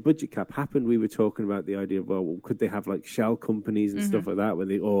before the budget cap happened, we were talking about the idea of, well, could they have like shell companies and stuff like that?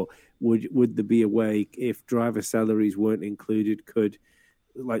 Or would there be a way, if driver salaries weren't included, could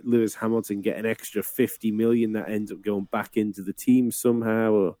like Lewis Hamilton get an extra 50 million that ends up going back into the team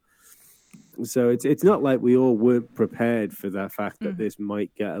somehow? So it's not like we all weren't prepared for the fact that this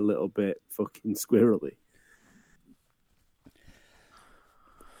might get a little bit fucking squirrely.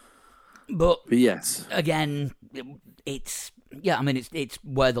 But yes, again, it's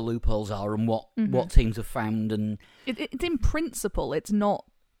where the loopholes are and what teams have found, and it's in principle, it's not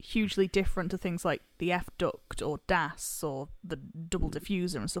hugely different to things like the F duct or DAS or the double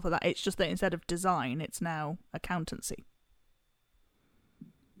diffuser and stuff like that. It's just that instead of design, it's now accountancy.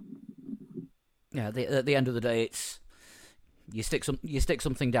 Yeah, at the end of the day, it's you stick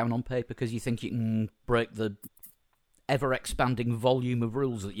something down on paper because you think you can break the ever-expanding volume of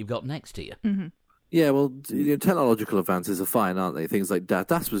rules that you've got next to you. Mm-hmm. Yeah, well, technological advances are fine, aren't they? Things like DAS.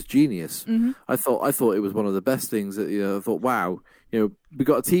 DAS was genius. Mm-hmm. I thought it was one of the best things. That I thought, wow, we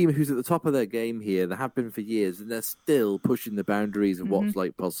got a team who's at the top of their game here. They have been for years, and they're still pushing the boundaries of what's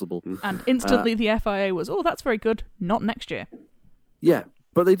like possible. And instantly, the FIA was, that's very good. Not next year. Yeah.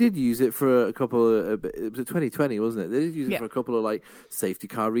 But they did use it for a couple of, it was 2020, wasn't it? They did use it for a couple of like safety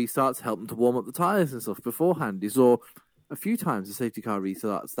car restarts, help them to warm up the tyres and stuff beforehand. You saw a few times the safety car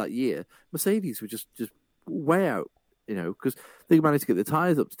restarts that year. Mercedes were just way out, because they managed to get the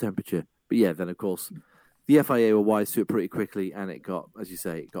tyres up to temperature. But yeah, then of course the FIA were wise to it pretty quickly, and it got, as you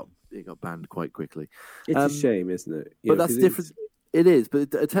say, it got banned quite quickly. It's a shame, isn't it? But that's different. It is,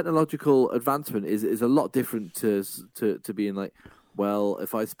 but a technological advancement is a lot different to being like, well,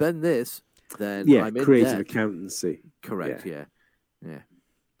 if I spend this, then I'm in creative debt. Accountancy. Correct. Yeah.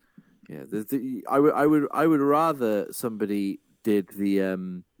 I would rather somebody did the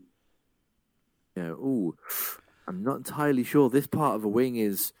I'm not entirely sure this part of a wing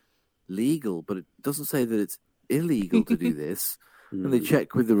is legal, but it doesn't say that it's illegal to do this. And they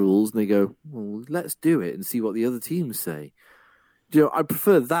check with the rules and they go, well, let's do it and see what the other teams say. I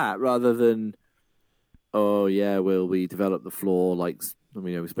prefer that rather than, oh yeah, well, we developed the floor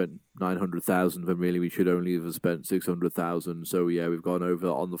we spent 900,000 when really we should only have spent 600,000. So yeah, we've gone over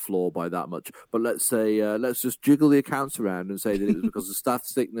on the floor by that much. But let's say let's just jiggle the accounts around and say that it was because of staff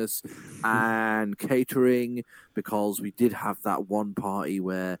sickness and catering, because we did have that one party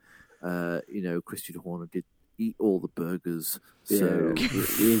where Christian Horner did eat all the burgers. So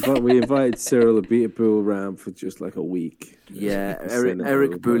we invited Cyril Abiteboul around for just like a week. Yeah,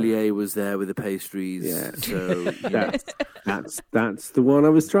 Eric Boulier was there with the pastries. Yeah, so that's the one I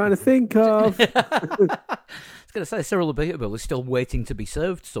was trying to think of. I was going to say Cyril Abiteboul is still waiting to be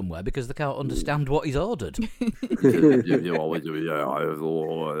served somewhere because they can't understand what he's ordered.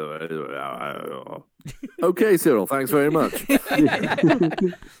 Okay, Cyril, thanks very much.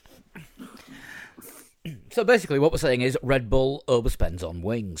 So basically what we're saying is Red Bull overspends on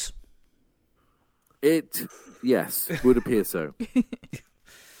wings. Yes, would appear so.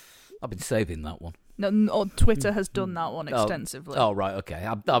 I've been saving that one. No, Twitter has done that one extensively. Oh right, okay.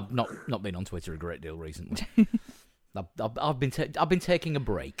 I've not been on Twitter a great deal recently. I've been taking a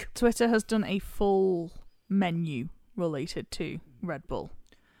break. Twitter has done a full menu related to Red Bull.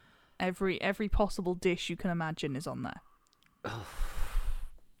 Every possible dish you can imagine is on there. Oh.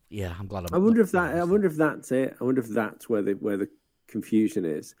 Yeah, I'm glad. I wonder if that's it. I wonder if that's where the confusion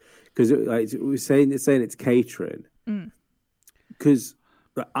is, because we're saying it's catering. Because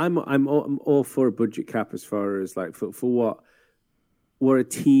I'm all for a budget cap as far as like for what a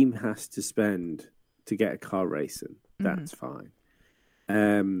team has to spend to get a car racing. That's fine.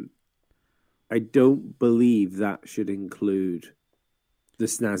 I don't believe that should include the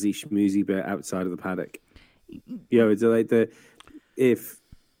snazzy schmoozy bit outside of the paddock. It's like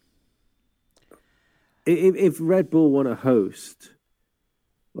if Red Bull want to host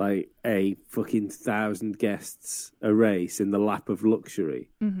like a fucking 1,000 guests a race in the lap of luxury,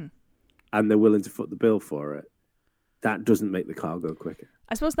 and they're willing to foot the bill for it, that doesn't make the car go quicker.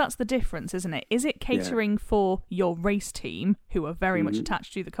 I suppose that's the difference, isn't it? Is it catering for your race team who are very much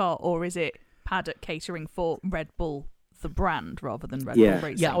attached to the car, or is it paddock catering for Red Bull, the brand, rather than Red Bull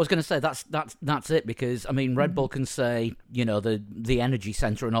Racing? Yeah, I was going to say that's it, because I mean Red Bull can say the energy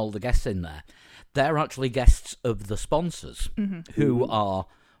centre and all the guests in there. They're actually guests of the sponsors, who are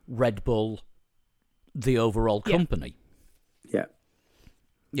Red Bull, the overall company. Yeah.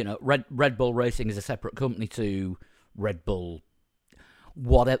 Red Bull Racing is a separate company to Red Bull,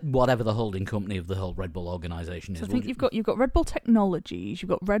 whatever the holding company of the whole Red Bull organisation is. So I think you've got Red Bull Technologies, you've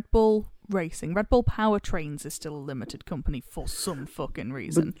got Red Bull Racing, Red Bull Powertrains is still a limited company for some fucking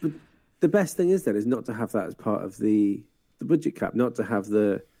reason. But the best thing is not to have that as part of the budget cap, not to have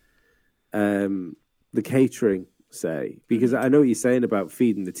the catering say, because I know what you're saying about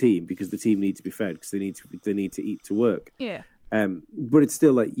feeding the team, because the team need to be fed, because they need to eat to work. Yeah. But it's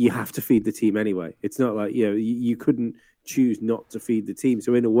still like you have to feed the team anyway. It's not like you couldn't choose not to feed the team.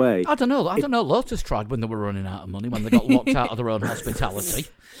 So in a way, I don't know. Lotus tried when they were running out of money, when they got locked out of their own hospitality.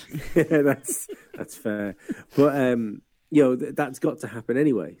 Yeah, that's fair. But that's got to happen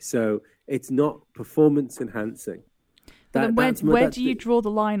anyway. So it's not performance enhancing. But then where do you draw the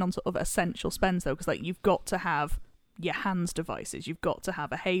line on sort of essential spends though? Because like you've got to have your hands devices. You've got to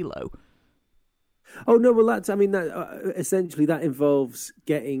have a halo. Oh no, well essentially that involves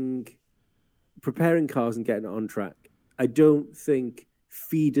preparing cars and getting it on track. I don't think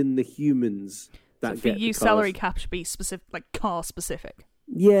feeding the humans that So for get you, the cars. salary cap should be specific, like car specific.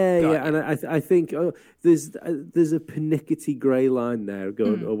 Yeah, Got yeah, you. and I think there's a pernickety grey line there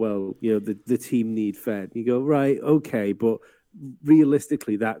going. Oh well, the team need fed. You go right, okay, but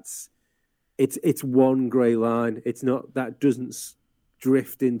realistically, it's one grey line. It's not that doesn't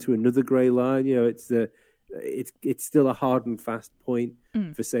drift into another grey line. It's still a hard and fast point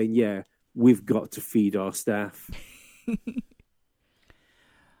for saying we've got to feed our staff.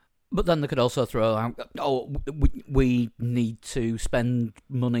 But then they could also throw out, we need to spend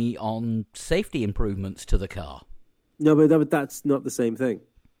money on safety improvements to the car. No, but that's not the same thing.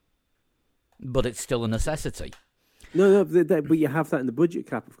 But it's still a necessity. No, but you have that in the budget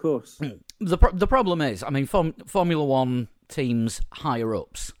cap, of course. The problem is, Formula One teams higher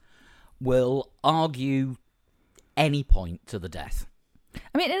ups will argue any point to the death.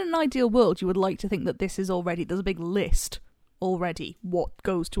 I mean, in an ideal world, you would like to think that there's a big list already, what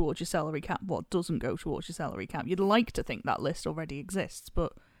goes towards your salary cap, what doesn't go towards your salary cap. You'd like to think that list already exists,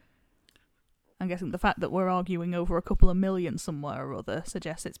 but I'm guessing the fact that we're arguing over a couple of million somewhere or other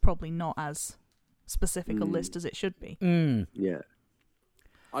suggests it's probably not as specific a list as it should be. Yeah.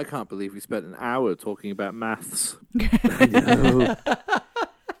 I can't believe we spent an hour talking about maths. I know.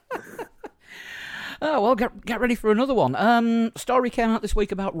 Oh, well, get ready for another one. Story came out this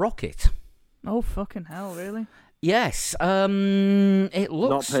week about Rocket. Oh, fucking hell, really? Yes, it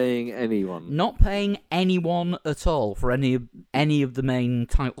looks... Not paying anyone. Not paying anyone at all for any of the main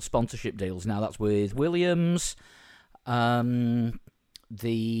title sponsorship deals. Now, that's with Williams, was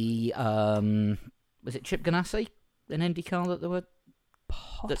it Chip Ganassi in IndyCar that they were...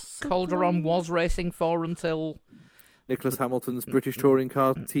 that Calderon was racing for until... Nicholas Hamilton's British touring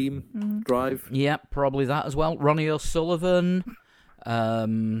car team drive. Yeah, probably that as well. Ronnie O'Sullivan.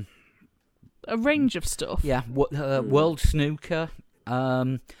 A range of stuff. Yeah, World Snooker.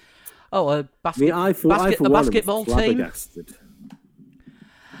 A I for one am basketball team. flabbergasted.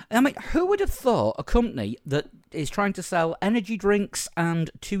 I mean, who would have thought a company that is trying to sell energy drinks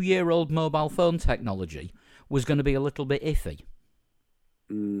and 2-year-old mobile phone technology was going to be a little bit iffy?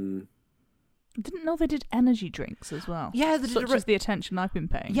 I didn't know they did energy drinks as well. Yeah, they did such as the attention I've been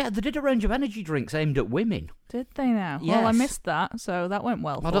paying. Yeah, they did a range of energy drinks aimed at women. Did they now? Yes. Well, I missed that, so that went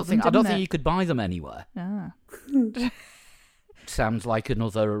well. I don't think you could buy them anywhere. Ah. Sounds like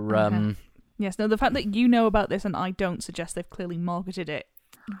another. Yes, no. The fact that you know about this and I don't suggests they've clearly marketed it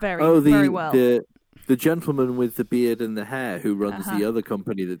very well. The gentleman with the beard and the hair who runs the other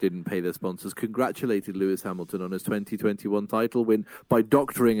company that didn't pay their sponsors congratulated Lewis Hamilton on his 2021 title win by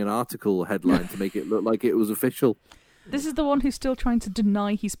doctoring an article headline to make it look like it was official. This is the one who's still trying to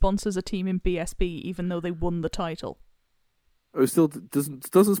deny he sponsors a team in BSB even though they won the title. Oh, still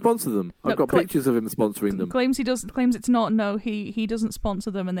doesn't sponsor them. I've got pictures of him sponsoring them. Claims he doesn't. Claims it's not. No, he doesn't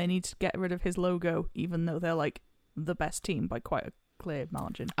sponsor them, and they need to get rid of his logo, even though they're like the best team by quite a clear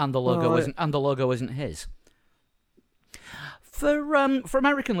margin. And the logo isn't his. For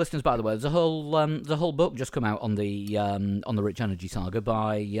American listeners, by the way, there's the whole book just come out on the Rich Energy saga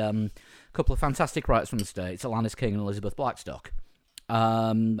by a couple of fantastic writers from the States, Alanis King and Elizabeth Blackstock.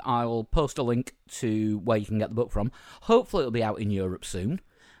 I'll post a link to where you can get the book from. Hopefully it'll be out in Europe soon,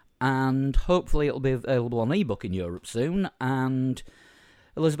 and hopefully it'll be available on ebook in Europe soon. And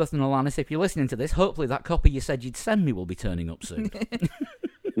Elizabeth and Alanis, if you're listening to this, hopefully that copy you said you'd send me will be turning up soon.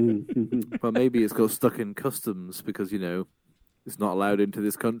 Well, maybe it's got stuck in customs because, it's not allowed into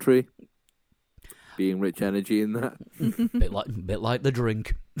this country. Being Rich Energy in that. bit like the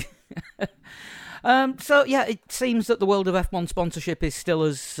drink. So, yeah, it seems that the world of F1 sponsorship is still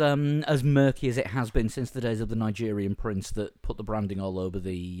as murky as it has been since the days of the Nigerian prince that put the branding all over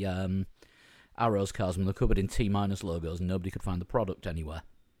the Arrows cars when they're covered in T-minus logos and nobody could find the product anywhere.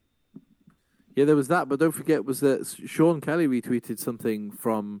 Yeah, there was that, but don't forget was that Sean Kelly retweeted something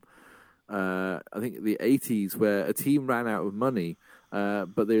from, I think, the 80s where a team ran out of money,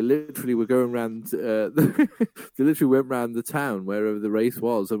 but they literally were going around, they literally went around the town wherever the race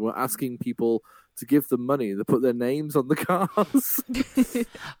was and were asking people to give them money. They put their names on the cars.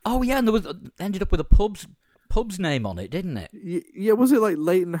 Oh, yeah, and ended up with a pub's name on it, didn't it? Yeah, was it like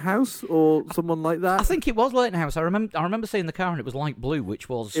Leighton House or someone like that? I think it was Leighton House. I remember seeing the car and it was light blue, which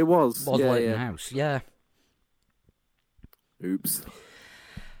was Leighton House. Yeah. Oops.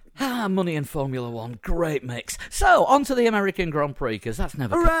 Money in Formula One, great mix. So on to the American Grand Prix because that's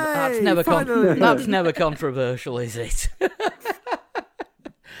never controversial, is it?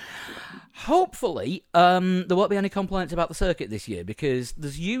 Hopefully, there won't be any complaints about the circuit this year, because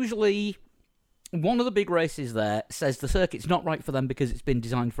there's usually one of the big races there says the circuit's not right for them because it's been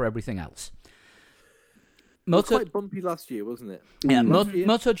designed for everything else. It was quite bumpy last year, wasn't it? Yeah, Last year?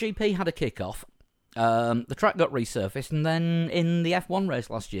 MotoGP had a kick-off. The track got resurfaced, and then in the F1 race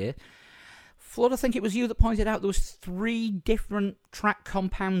last year, Flood, I think it was you that pointed out there was 3 different track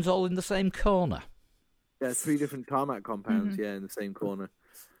compounds all in the same corner. Yeah, 3 different tarmac compounds, in the same corner.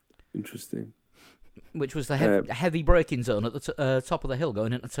 Interesting. Which was the heavy braking zone at the top of the hill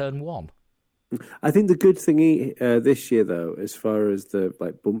going into turn 1. I think the good thing this year, though, as far as the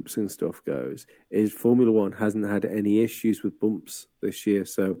bumps and stuff goes, is Formula One hasn't had any issues with bumps this year,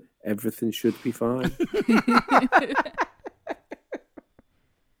 so everything should be fine.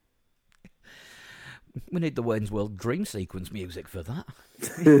 We need the Wayne's World Dream Sequence music for that.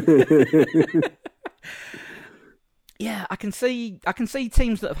 Yeah, I can see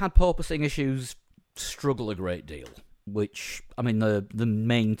teams that have had porpoising issues struggle a great deal. Which, I mean, the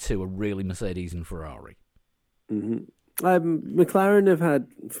main 2 are really Mercedes and Ferrari. Mm-hmm. McLaren have had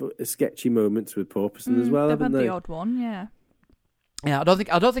sketchy moments with porpoising as well, they've haven't had they? the odd one, yeah. Yeah, I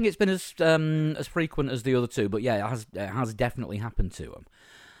don't think it's been as frequent as the other 2, but yeah, it has definitely happened to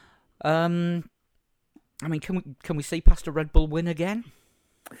them. I mean, can we see past a Red Bull win again?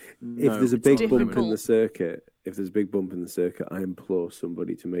 If there's a big bump in difficult. the circuit, I implore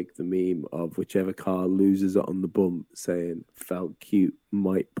somebody to make the meme of whichever car loses it on the bump saying "felt cute,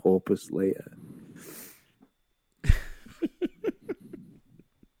 might porpoise later."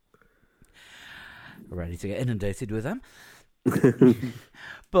 Ready to get inundated with them.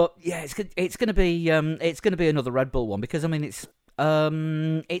 But yeah, it's going to be another Red Bull one, because I mean it's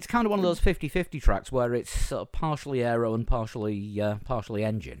kind of one of those 50-50 tracks where it's sort of partially aero and partially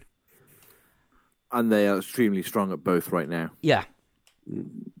engine. And they are extremely strong at both right now. Yeah,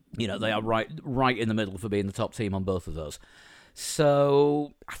 you know, they are right in the middle for being the top team on both of those.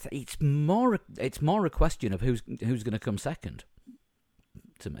 So it's more a question of who's going to come second.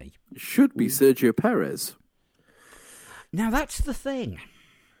 To me, It should be Sergio Perez. now that's the thing,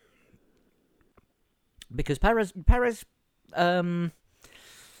 because Perez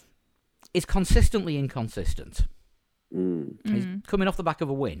is consistently inconsistent. He's coming off the back of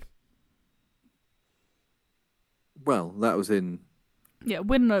a win. Well, that was in Yeah,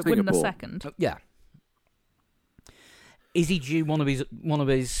 win a Singapore. second. Yeah. Is he due one of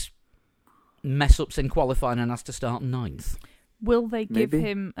his mess ups in qualifying and has to start 9th? Will they give Maybe.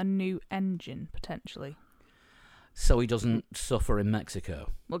 him a new engine, potentially? So he doesn't suffer in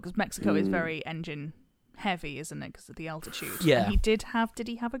Mexico. Well, because Mexico is very engine heavy, isn't it, because of the altitude? Yeah. And did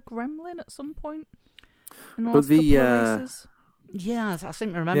he have a Gremlin at some point? In the But last the, couple of races? Yeah, I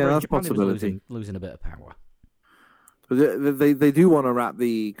seem to remember Yeah, in that's Japan he was possibility. losing a bit of power. But they do want to wrap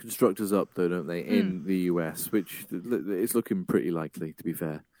the constructors up, though, don't they, in the US, which is looking pretty likely, to be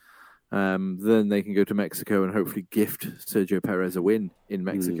fair. Then they can go to Mexico and hopefully gift Sergio Perez a win in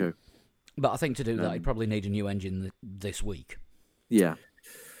Mexico. But I think to do that, he'd probably need a new engine this week. Yeah.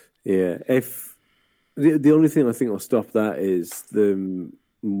 Yeah, if the only thing I think will stop that is them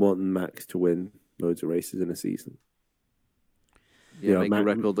wanting Max to win loads of races in a season. Yeah, Yeah, make a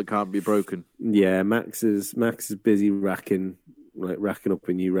record that can't be broken. Yeah, Max is busy racking up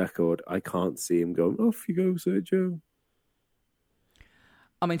a new record. I can't see him going, off you go, Sergio.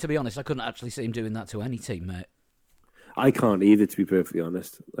 I mean, to be honest, I couldn't actually see him doing that to any teammate. I can't either, to be perfectly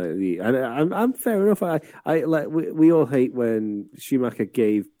honest. I'm fair enough. We all hate when Schumacher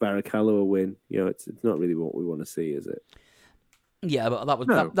gave Barrichello a win. You know, it's not really what we want to see, is it? Yeah, but that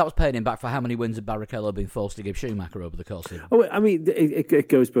was paying him back for how many wins had Barrichello been forced to give Schumacher over the course of. Oh, I mean, it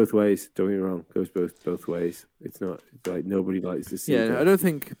goes both ways. Don't get me wrong. It goes both ways. It's not like nobody likes to see. Yeah, I don't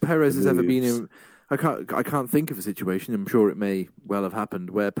think Perez has ever been in. I can't think of a situation. I'm sure it may well have happened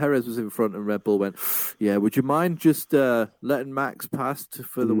where Perez was in front and Red Bull went, "Yeah, would you mind just letting Max pass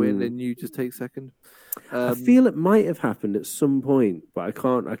for the win and you just take second?" I feel it might have happened at some point, but I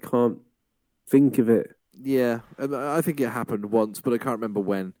can't think of it. Yeah, I think it happened once, but I can't remember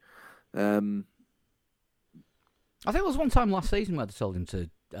when. I think there was one time last season where they told him to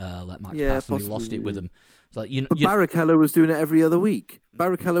let Max pass, and he lost it with them. It's like, But Barrichello was doing it every other week.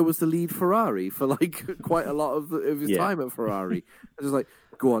 Barrichello was the lead Ferrari for like quite a lot of his time at Ferrari. I was like,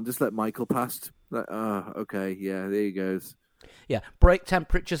 go on, just let Michael pass. Like, okay, yeah, there he goes. Yeah, brake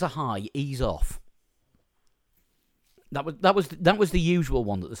temperatures are high. Ease off. That was the usual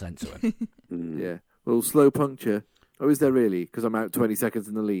one that they sent to him. Yeah, well, slow puncture. Oh, is there really? Because I'm out 20 seconds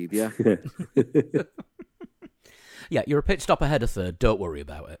in the lead. Yeah. Yeah, you're a pit stop ahead of third. Don't worry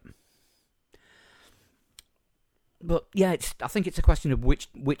about it. But yeah, I think it's a question of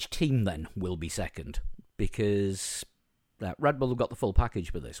which team then will be second, because Red Bull have got the full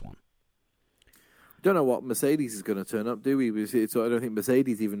package for this one. Don't know what Mercedes is going to turn up, do we? I don't think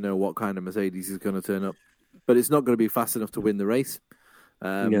Mercedes even know what kind of Mercedes is going to turn up. But it's not going to be fast enough to win the race.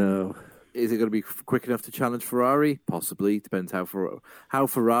 No. Is it going to be quick enough to challenge Ferrari? Possibly. Depends how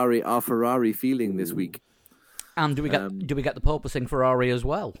Ferrari feeling this week. And do we get the porpoising Ferrari as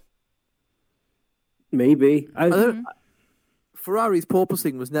well? Maybe. Ferrari's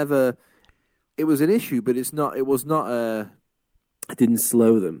porpoising was never. It was an issue, but it's not. It was not. It didn't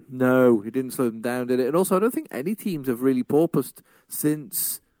slow them. No, it didn't slow them down, did it? And also, I don't think any teams have really porpoised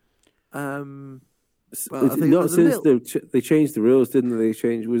since. They changed the rules, didn't they?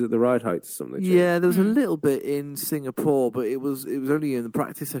 Was it the ride heights or something? Yeah, there was a little bit in Singapore, but it was only in the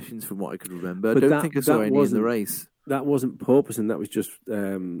practice sessions from what I could remember. But I don't think I saw any in the race. That wasn't porpoising. That was just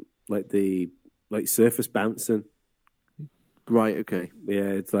like surface bouncing. Right. Okay. Yeah,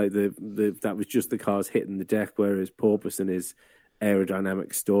 it's like that was just the cars hitting the deck, whereas porpoising is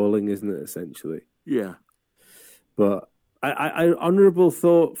aerodynamic stalling, isn't it? Essentially. Yeah. But I honourable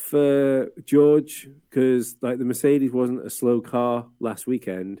thought for George, because like the Mercedes wasn't a slow car last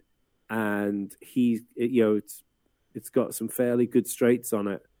weekend, and it's got some fairly good straights on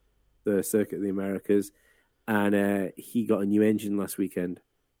it, the Circuit of the Americas, and he got a new engine last weekend.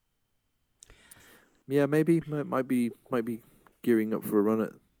 Yeah, maybe might be gearing up for a run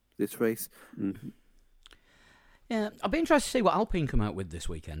at this race. Mm-hmm. Yeah, I'll be interested to see what Alpine come out with this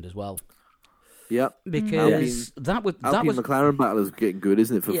weekend as well. Yeah, because that was McLaren battle is getting good,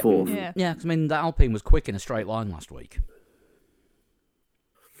 isn't it, for fourth? Yeah, because I mean, the Alpine was quick in a straight line last week.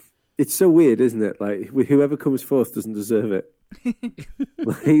 It's so weird, isn't it? Like whoever comes fourth doesn't deserve it.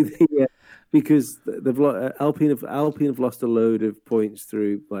 Because Alpine have lost a load of points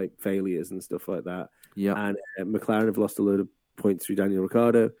through like failures and stuff like that. Yeah, and McLaren have lost a load of points through Daniel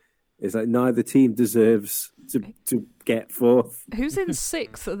Ricciardo. It's like neither team deserves to get fourth. Who's in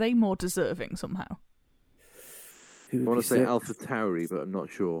sixth? Are they more deserving somehow? I want to say AlphaTauri, but I'm not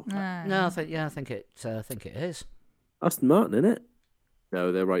sure. No, I think it is. Aston Martin, isn't it?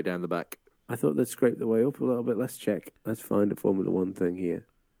 No, they're right down the back. I thought they'd scrape their way up a little bit. Let's check. Let's find a Formula One thing here.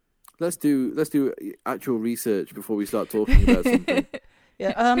 Let's do actual research before we start talking about something.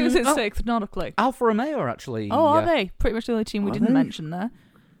 Yeah, who's in sixth? Nautically. Alfa Romeo are actually. Oh, are they? Pretty much the only team we didn't mention there.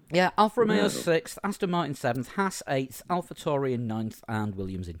 Yeah, Alfa Romeo's sixth, Aston Martin seventh, Haas eighth, AlphaTauri in ninth, and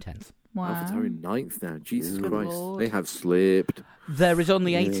Williams in 10th. Wow. AlphaTauri ninth now. Jesus Good Christ, Lord. they have slipped. There is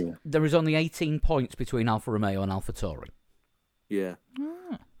only 18 points between Alfa Romeo and AlphaTauri. Yeah.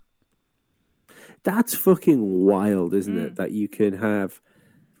 That's fucking wild, isn't it? That you can have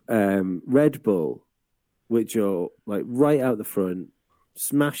Red Bull, which are like right out the front,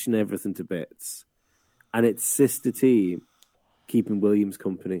 smashing everything to bits, and its sister team keeping Williams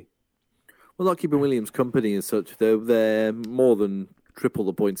company. Well, not keeping Williams company as such. They're more than triple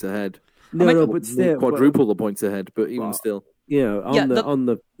the points ahead. But still quadruple the points ahead. But even still, on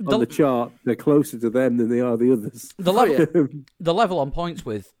the chart, they're closer to them than they are the others. The level on points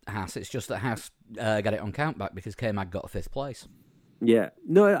with Haas, it's just that Haas got it on countback because K-Mag got 5th place. Yeah,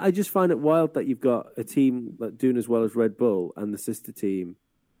 no, I just find it wild that you've got a team like doing as well as Red Bull, and the sister team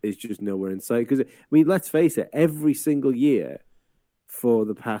is just nowhere in sight. Because I mean, let's face it, every single year for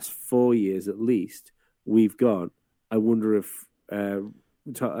the past 4 years at least, we've gone. I wonder if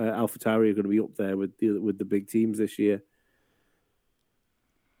AlphaTauri are going to be up there with the big teams this year.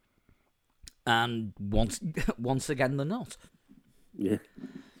 And once again, they're not. Yeah.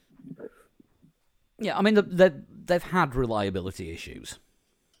 Yeah, I mean, they've had reliability issues,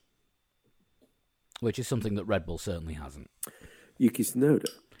 which is something that Red Bull certainly hasn't. Yuki Tsunoda.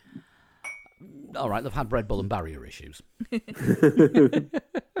 All right, they've had Red Bull and barrier issues.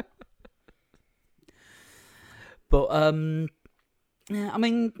 But, yeah, I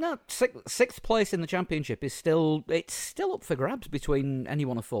mean, no, sixth place in the championship is still up for grabs between any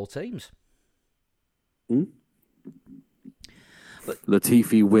one of 4 teams. But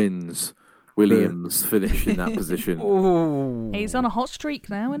Latifi wins. Williams finish in that position. Ooh. He's on a hot streak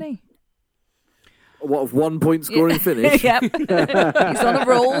now, isn't he? What, of 1 point scoring finish? Yep. He's on a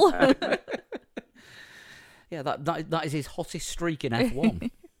roll. Yeah, that is his hottest streak in F1.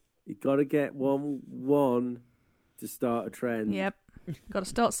 You got to get 1-1 to start a trend. Yep. Got to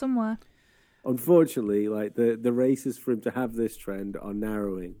start somewhere. Unfortunately, like the races for him to have this trend are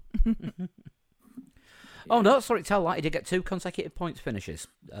narrowing. Oh no, sorry, tell that he did get 2 consecutive points finishes.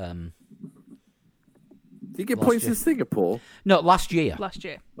 Did you get points in Singapore? No, last year. Last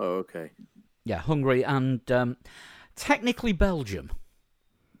year. Oh, okay. Yeah, Hungary and technically Belgium.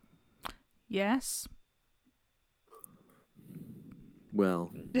 Yes.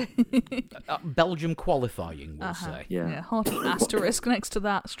 Well, Belgium qualifying, we'll say. yeah. Hearty asterisk next to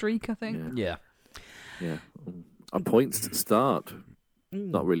that streak, I think. Yeah. Yeah. A points to start.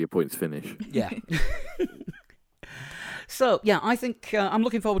 Not really a points finish. Yeah. So, yeah, I think I'm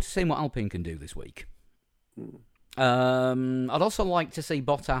looking forward to seeing what Alpine can do this week. I'd also like to see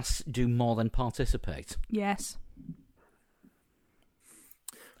Bottas do more than participate. Yes.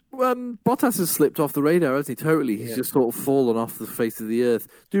 Bottas has slipped off the radar, hasn't he? Totally. He's just sort of fallen off the face of the earth.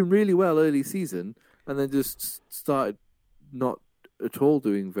 Doing really well early season, and then just started not at all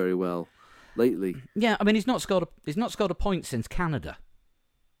doing very well lately. Yeah, I mean he's not scored a point since Canada.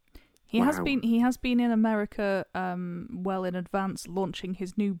 He has been in America well in advance, launching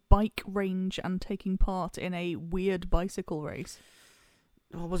his new bike range and taking part in a weird bicycle race.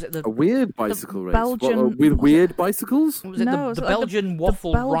 Or was it A weird bicycle race? Belgian- With weird bicycles? Was it No, the it was like Belgian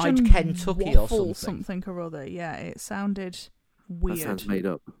waffle Belgian ride Kentucky or waffle something? or other. Yeah, it sounded weird. That sounds made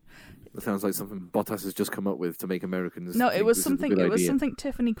up. That sounds like something Bottas has just come up with to make Americans. No, think it was this is a something. good It was idea. something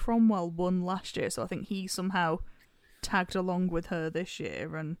Tiffany Cromwell won last year, so I think he somehow tagged along with her this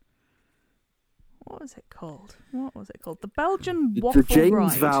year. And what was it called? The Belgian waffle The James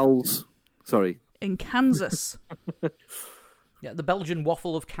ride Vowles. Sorry. in Kansas. Yeah, the Belgian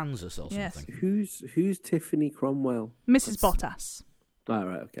waffle of Kansas or Yes. something. Who's Tiffany Cromwell? Mrs. Bottas. Oh,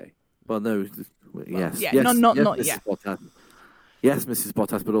 right, okay. Well, no. Yes. yeah, yes, not yes, not Mrs. yet. Bottas. Yes, Mrs.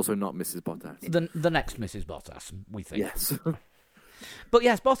 Bottas, but also not Mrs. Bottas. The next Mrs. Bottas, we think. Yes. But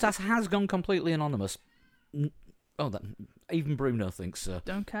yes, Bottas has gone completely anonymous. Even Bruno thinks so.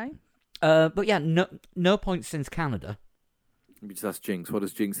 Okay. But yeah, no points since Canada. Let me just ask Jinx. What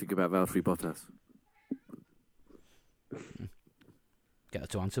does Jinx think about Valtteri Bottas? Get her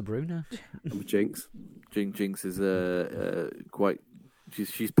to answer Bruno. I'm Jinx. Jinx is quite.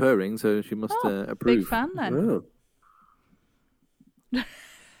 She's purring, so she must approve. Big fan then. Oh.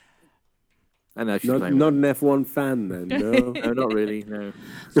 I know she's Not playing. an F1 fan then, no. No, not really. No.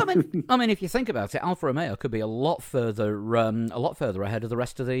 So, I mean, if you think about it, Alfa Romeo could be a lot further ahead of the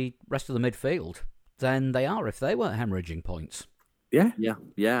rest of the midfield than they are if they weren't hemorrhaging points. Yeah.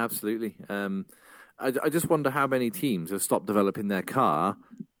 Yeah, absolutely. I just wonder how many teams have stopped developing their car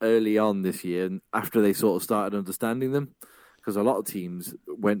early on this year and after they sort of started understanding them. Because a lot of teams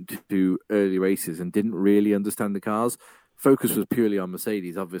went to early races and didn't really understand the cars. Focus was purely on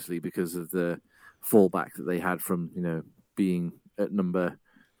Mercedes, obviously, because of the fallback that they had from being at number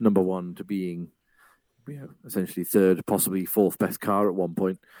one to being essentially third, possibly fourth best car at one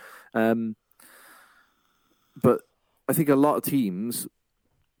point. But I think a lot of teams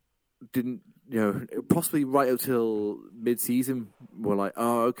didn't, possibly right until mid-season were like,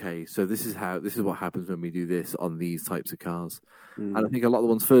 oh, okay, so this is what happens when we do this on these types of cars. And I think a lot of the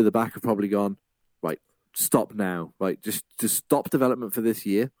ones further back have probably gone, right, stop now. Right, just stop development for this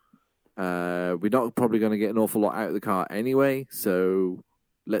year. We're not probably going to get an awful lot out of the car anyway, so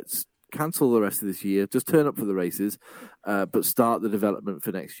let's cancel the rest of this year. Just turn up for the races, but start the development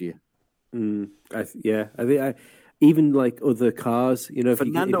for next year. I think even like other cars,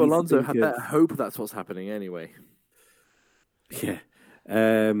 Fernando Alonso had better hope that's what's happening anyway. Yeah.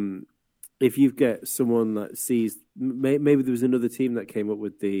 If you get someone that sees, maybe there was another team that came up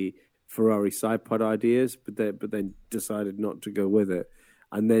with the Ferrari side pod ideas, but then decided not to go with it,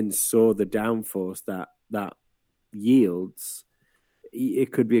 and then saw the downforce that yields.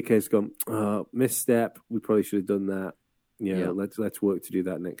 It could be a case of going, misstep. We probably should have done that. Yeah. Let's work to do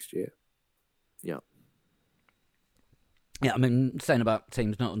that next year. Yeah. Yeah, I mean, saying about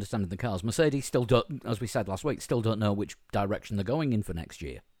teams not understanding the cars, Mercedes still don't, as we said last week, still don't know which direction they're going in for next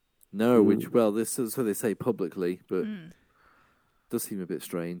year. No, this is what they say publicly, but does seem a bit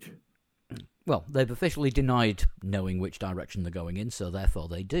strange. Well, they've officially denied knowing which direction they're going in, so therefore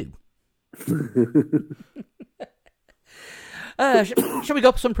they do. Shall we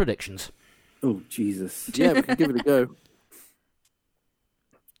go for some predictions? Oh, Jesus. Yeah, we can give it a go.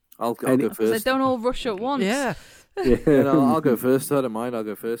 I'll go So first. don't all rush at once. Yeah. I'll go first. I don't mind. I'll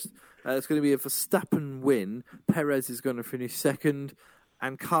go first. It's going to be a Verstappen win. Perez is going to finish second,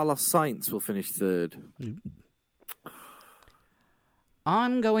 and Carlos Sainz will finish third.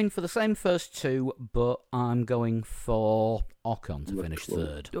 I'm going for the same first two, but I'm going for Ocon to finish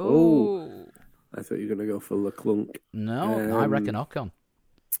third. Oh. I thought you were going to go for Leclerc. No, I reckon Ocon.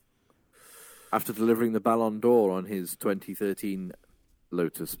 After delivering the Ballon d'Or on his 2013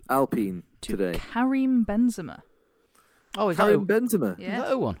 Lotus Alpine today. Karim Benzema. Oh, is Karim that Benzema. is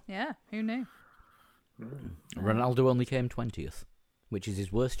that one? Yeah, who knew? Ronaldo only came 20th, which is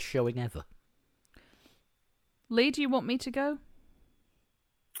his worst showing ever. Lee, do you want me to go?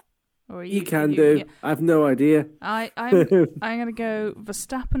 Or You can do. yeah. I have no idea. I'm going to go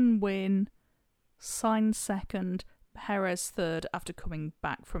Verstappen win, Sainz second, Perez third after coming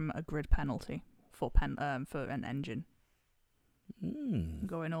back from a grid penalty for an engine. Mm.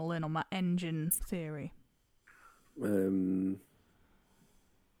 Going all in on my engine theory.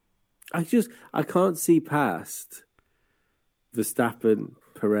 I can't see past Verstappen,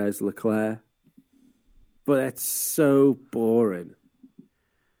 Perez, Leclerc, but that's so boring.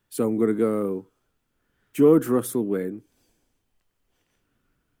 So I'm going to go George Russell win.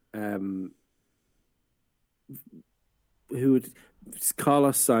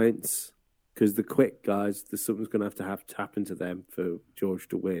 Carlos Sainz, because the quick guys, something's going to have to happen to them for George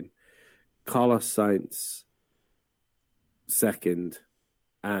to win. Carlos Sainz second,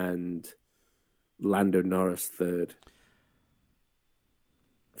 and Lando Norris third.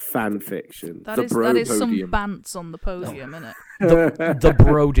 Fan fiction. That The is bro some podium. bants on the podium, isn't it? The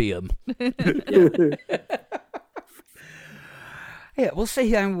Brodium. Yeah, we'll see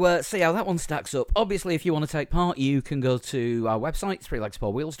how that one stacks up. Obviously, if you want to take part, you can go to our website,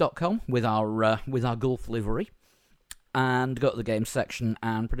 threelegs4wheels.com, with our Gulf livery, and go to the games section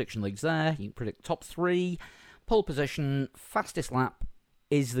and prediction leagues there. You can predict top 3, pole position, fastest lap,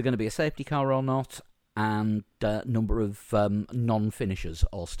 is there going to be a safety car or not, and number of non-finishers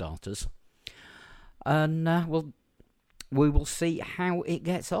or starters. And we will see how it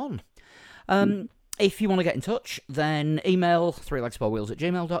gets on. If you want to get in touch, then email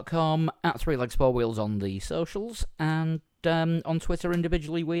threelegs4wheels@gmail.com, at threelegs4wheels on the socials, and on Twitter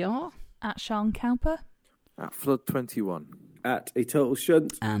individually we are At Sean Cowper. At Flood21. At A Total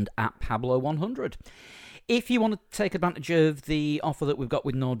Shunt. and at Pablo100. If you want to take advantage of the offer that we've got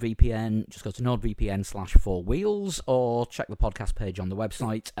with NordVPN, just go to nordvpn/4wheels or check the podcast page on the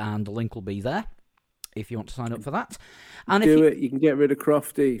website and the link will be there if you want to sign up for that. And You can get rid of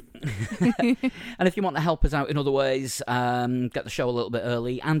Crofty. And if you want to help us out in other ways, get the show a little bit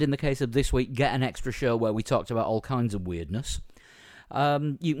early, and in the case of this week, get an extra show where we talked about all kinds of weirdness.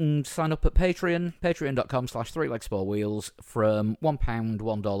 You can sign up at Patreon, patreon.com/3legs4wheels, from £1,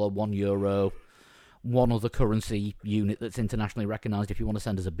 $1, €1, one other currency unit that's internationally recognised. If you want to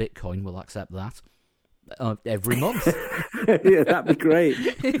send us a Bitcoin, we'll accept that. Every month. Yeah, that'd be great.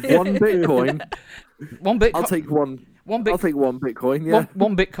 1 Bitcoin. One Bitcoin. I'll take one. One I'll take 1 Bitcoin. Yeah,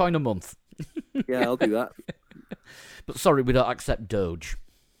 one Bitcoin a month. yeah, I'll do that. But sorry, we don't accept Doge.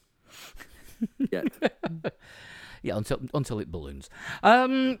 Yeah. Yeah, until it balloons.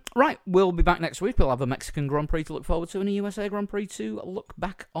 Right, we'll be back next week. We'll have a Mexican Grand Prix to look forward to and a USA Grand Prix to look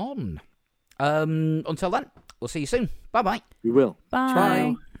back on. Until then, we'll see you soon. Bye-bye. We will. Bye.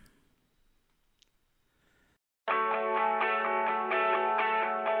 Ciao.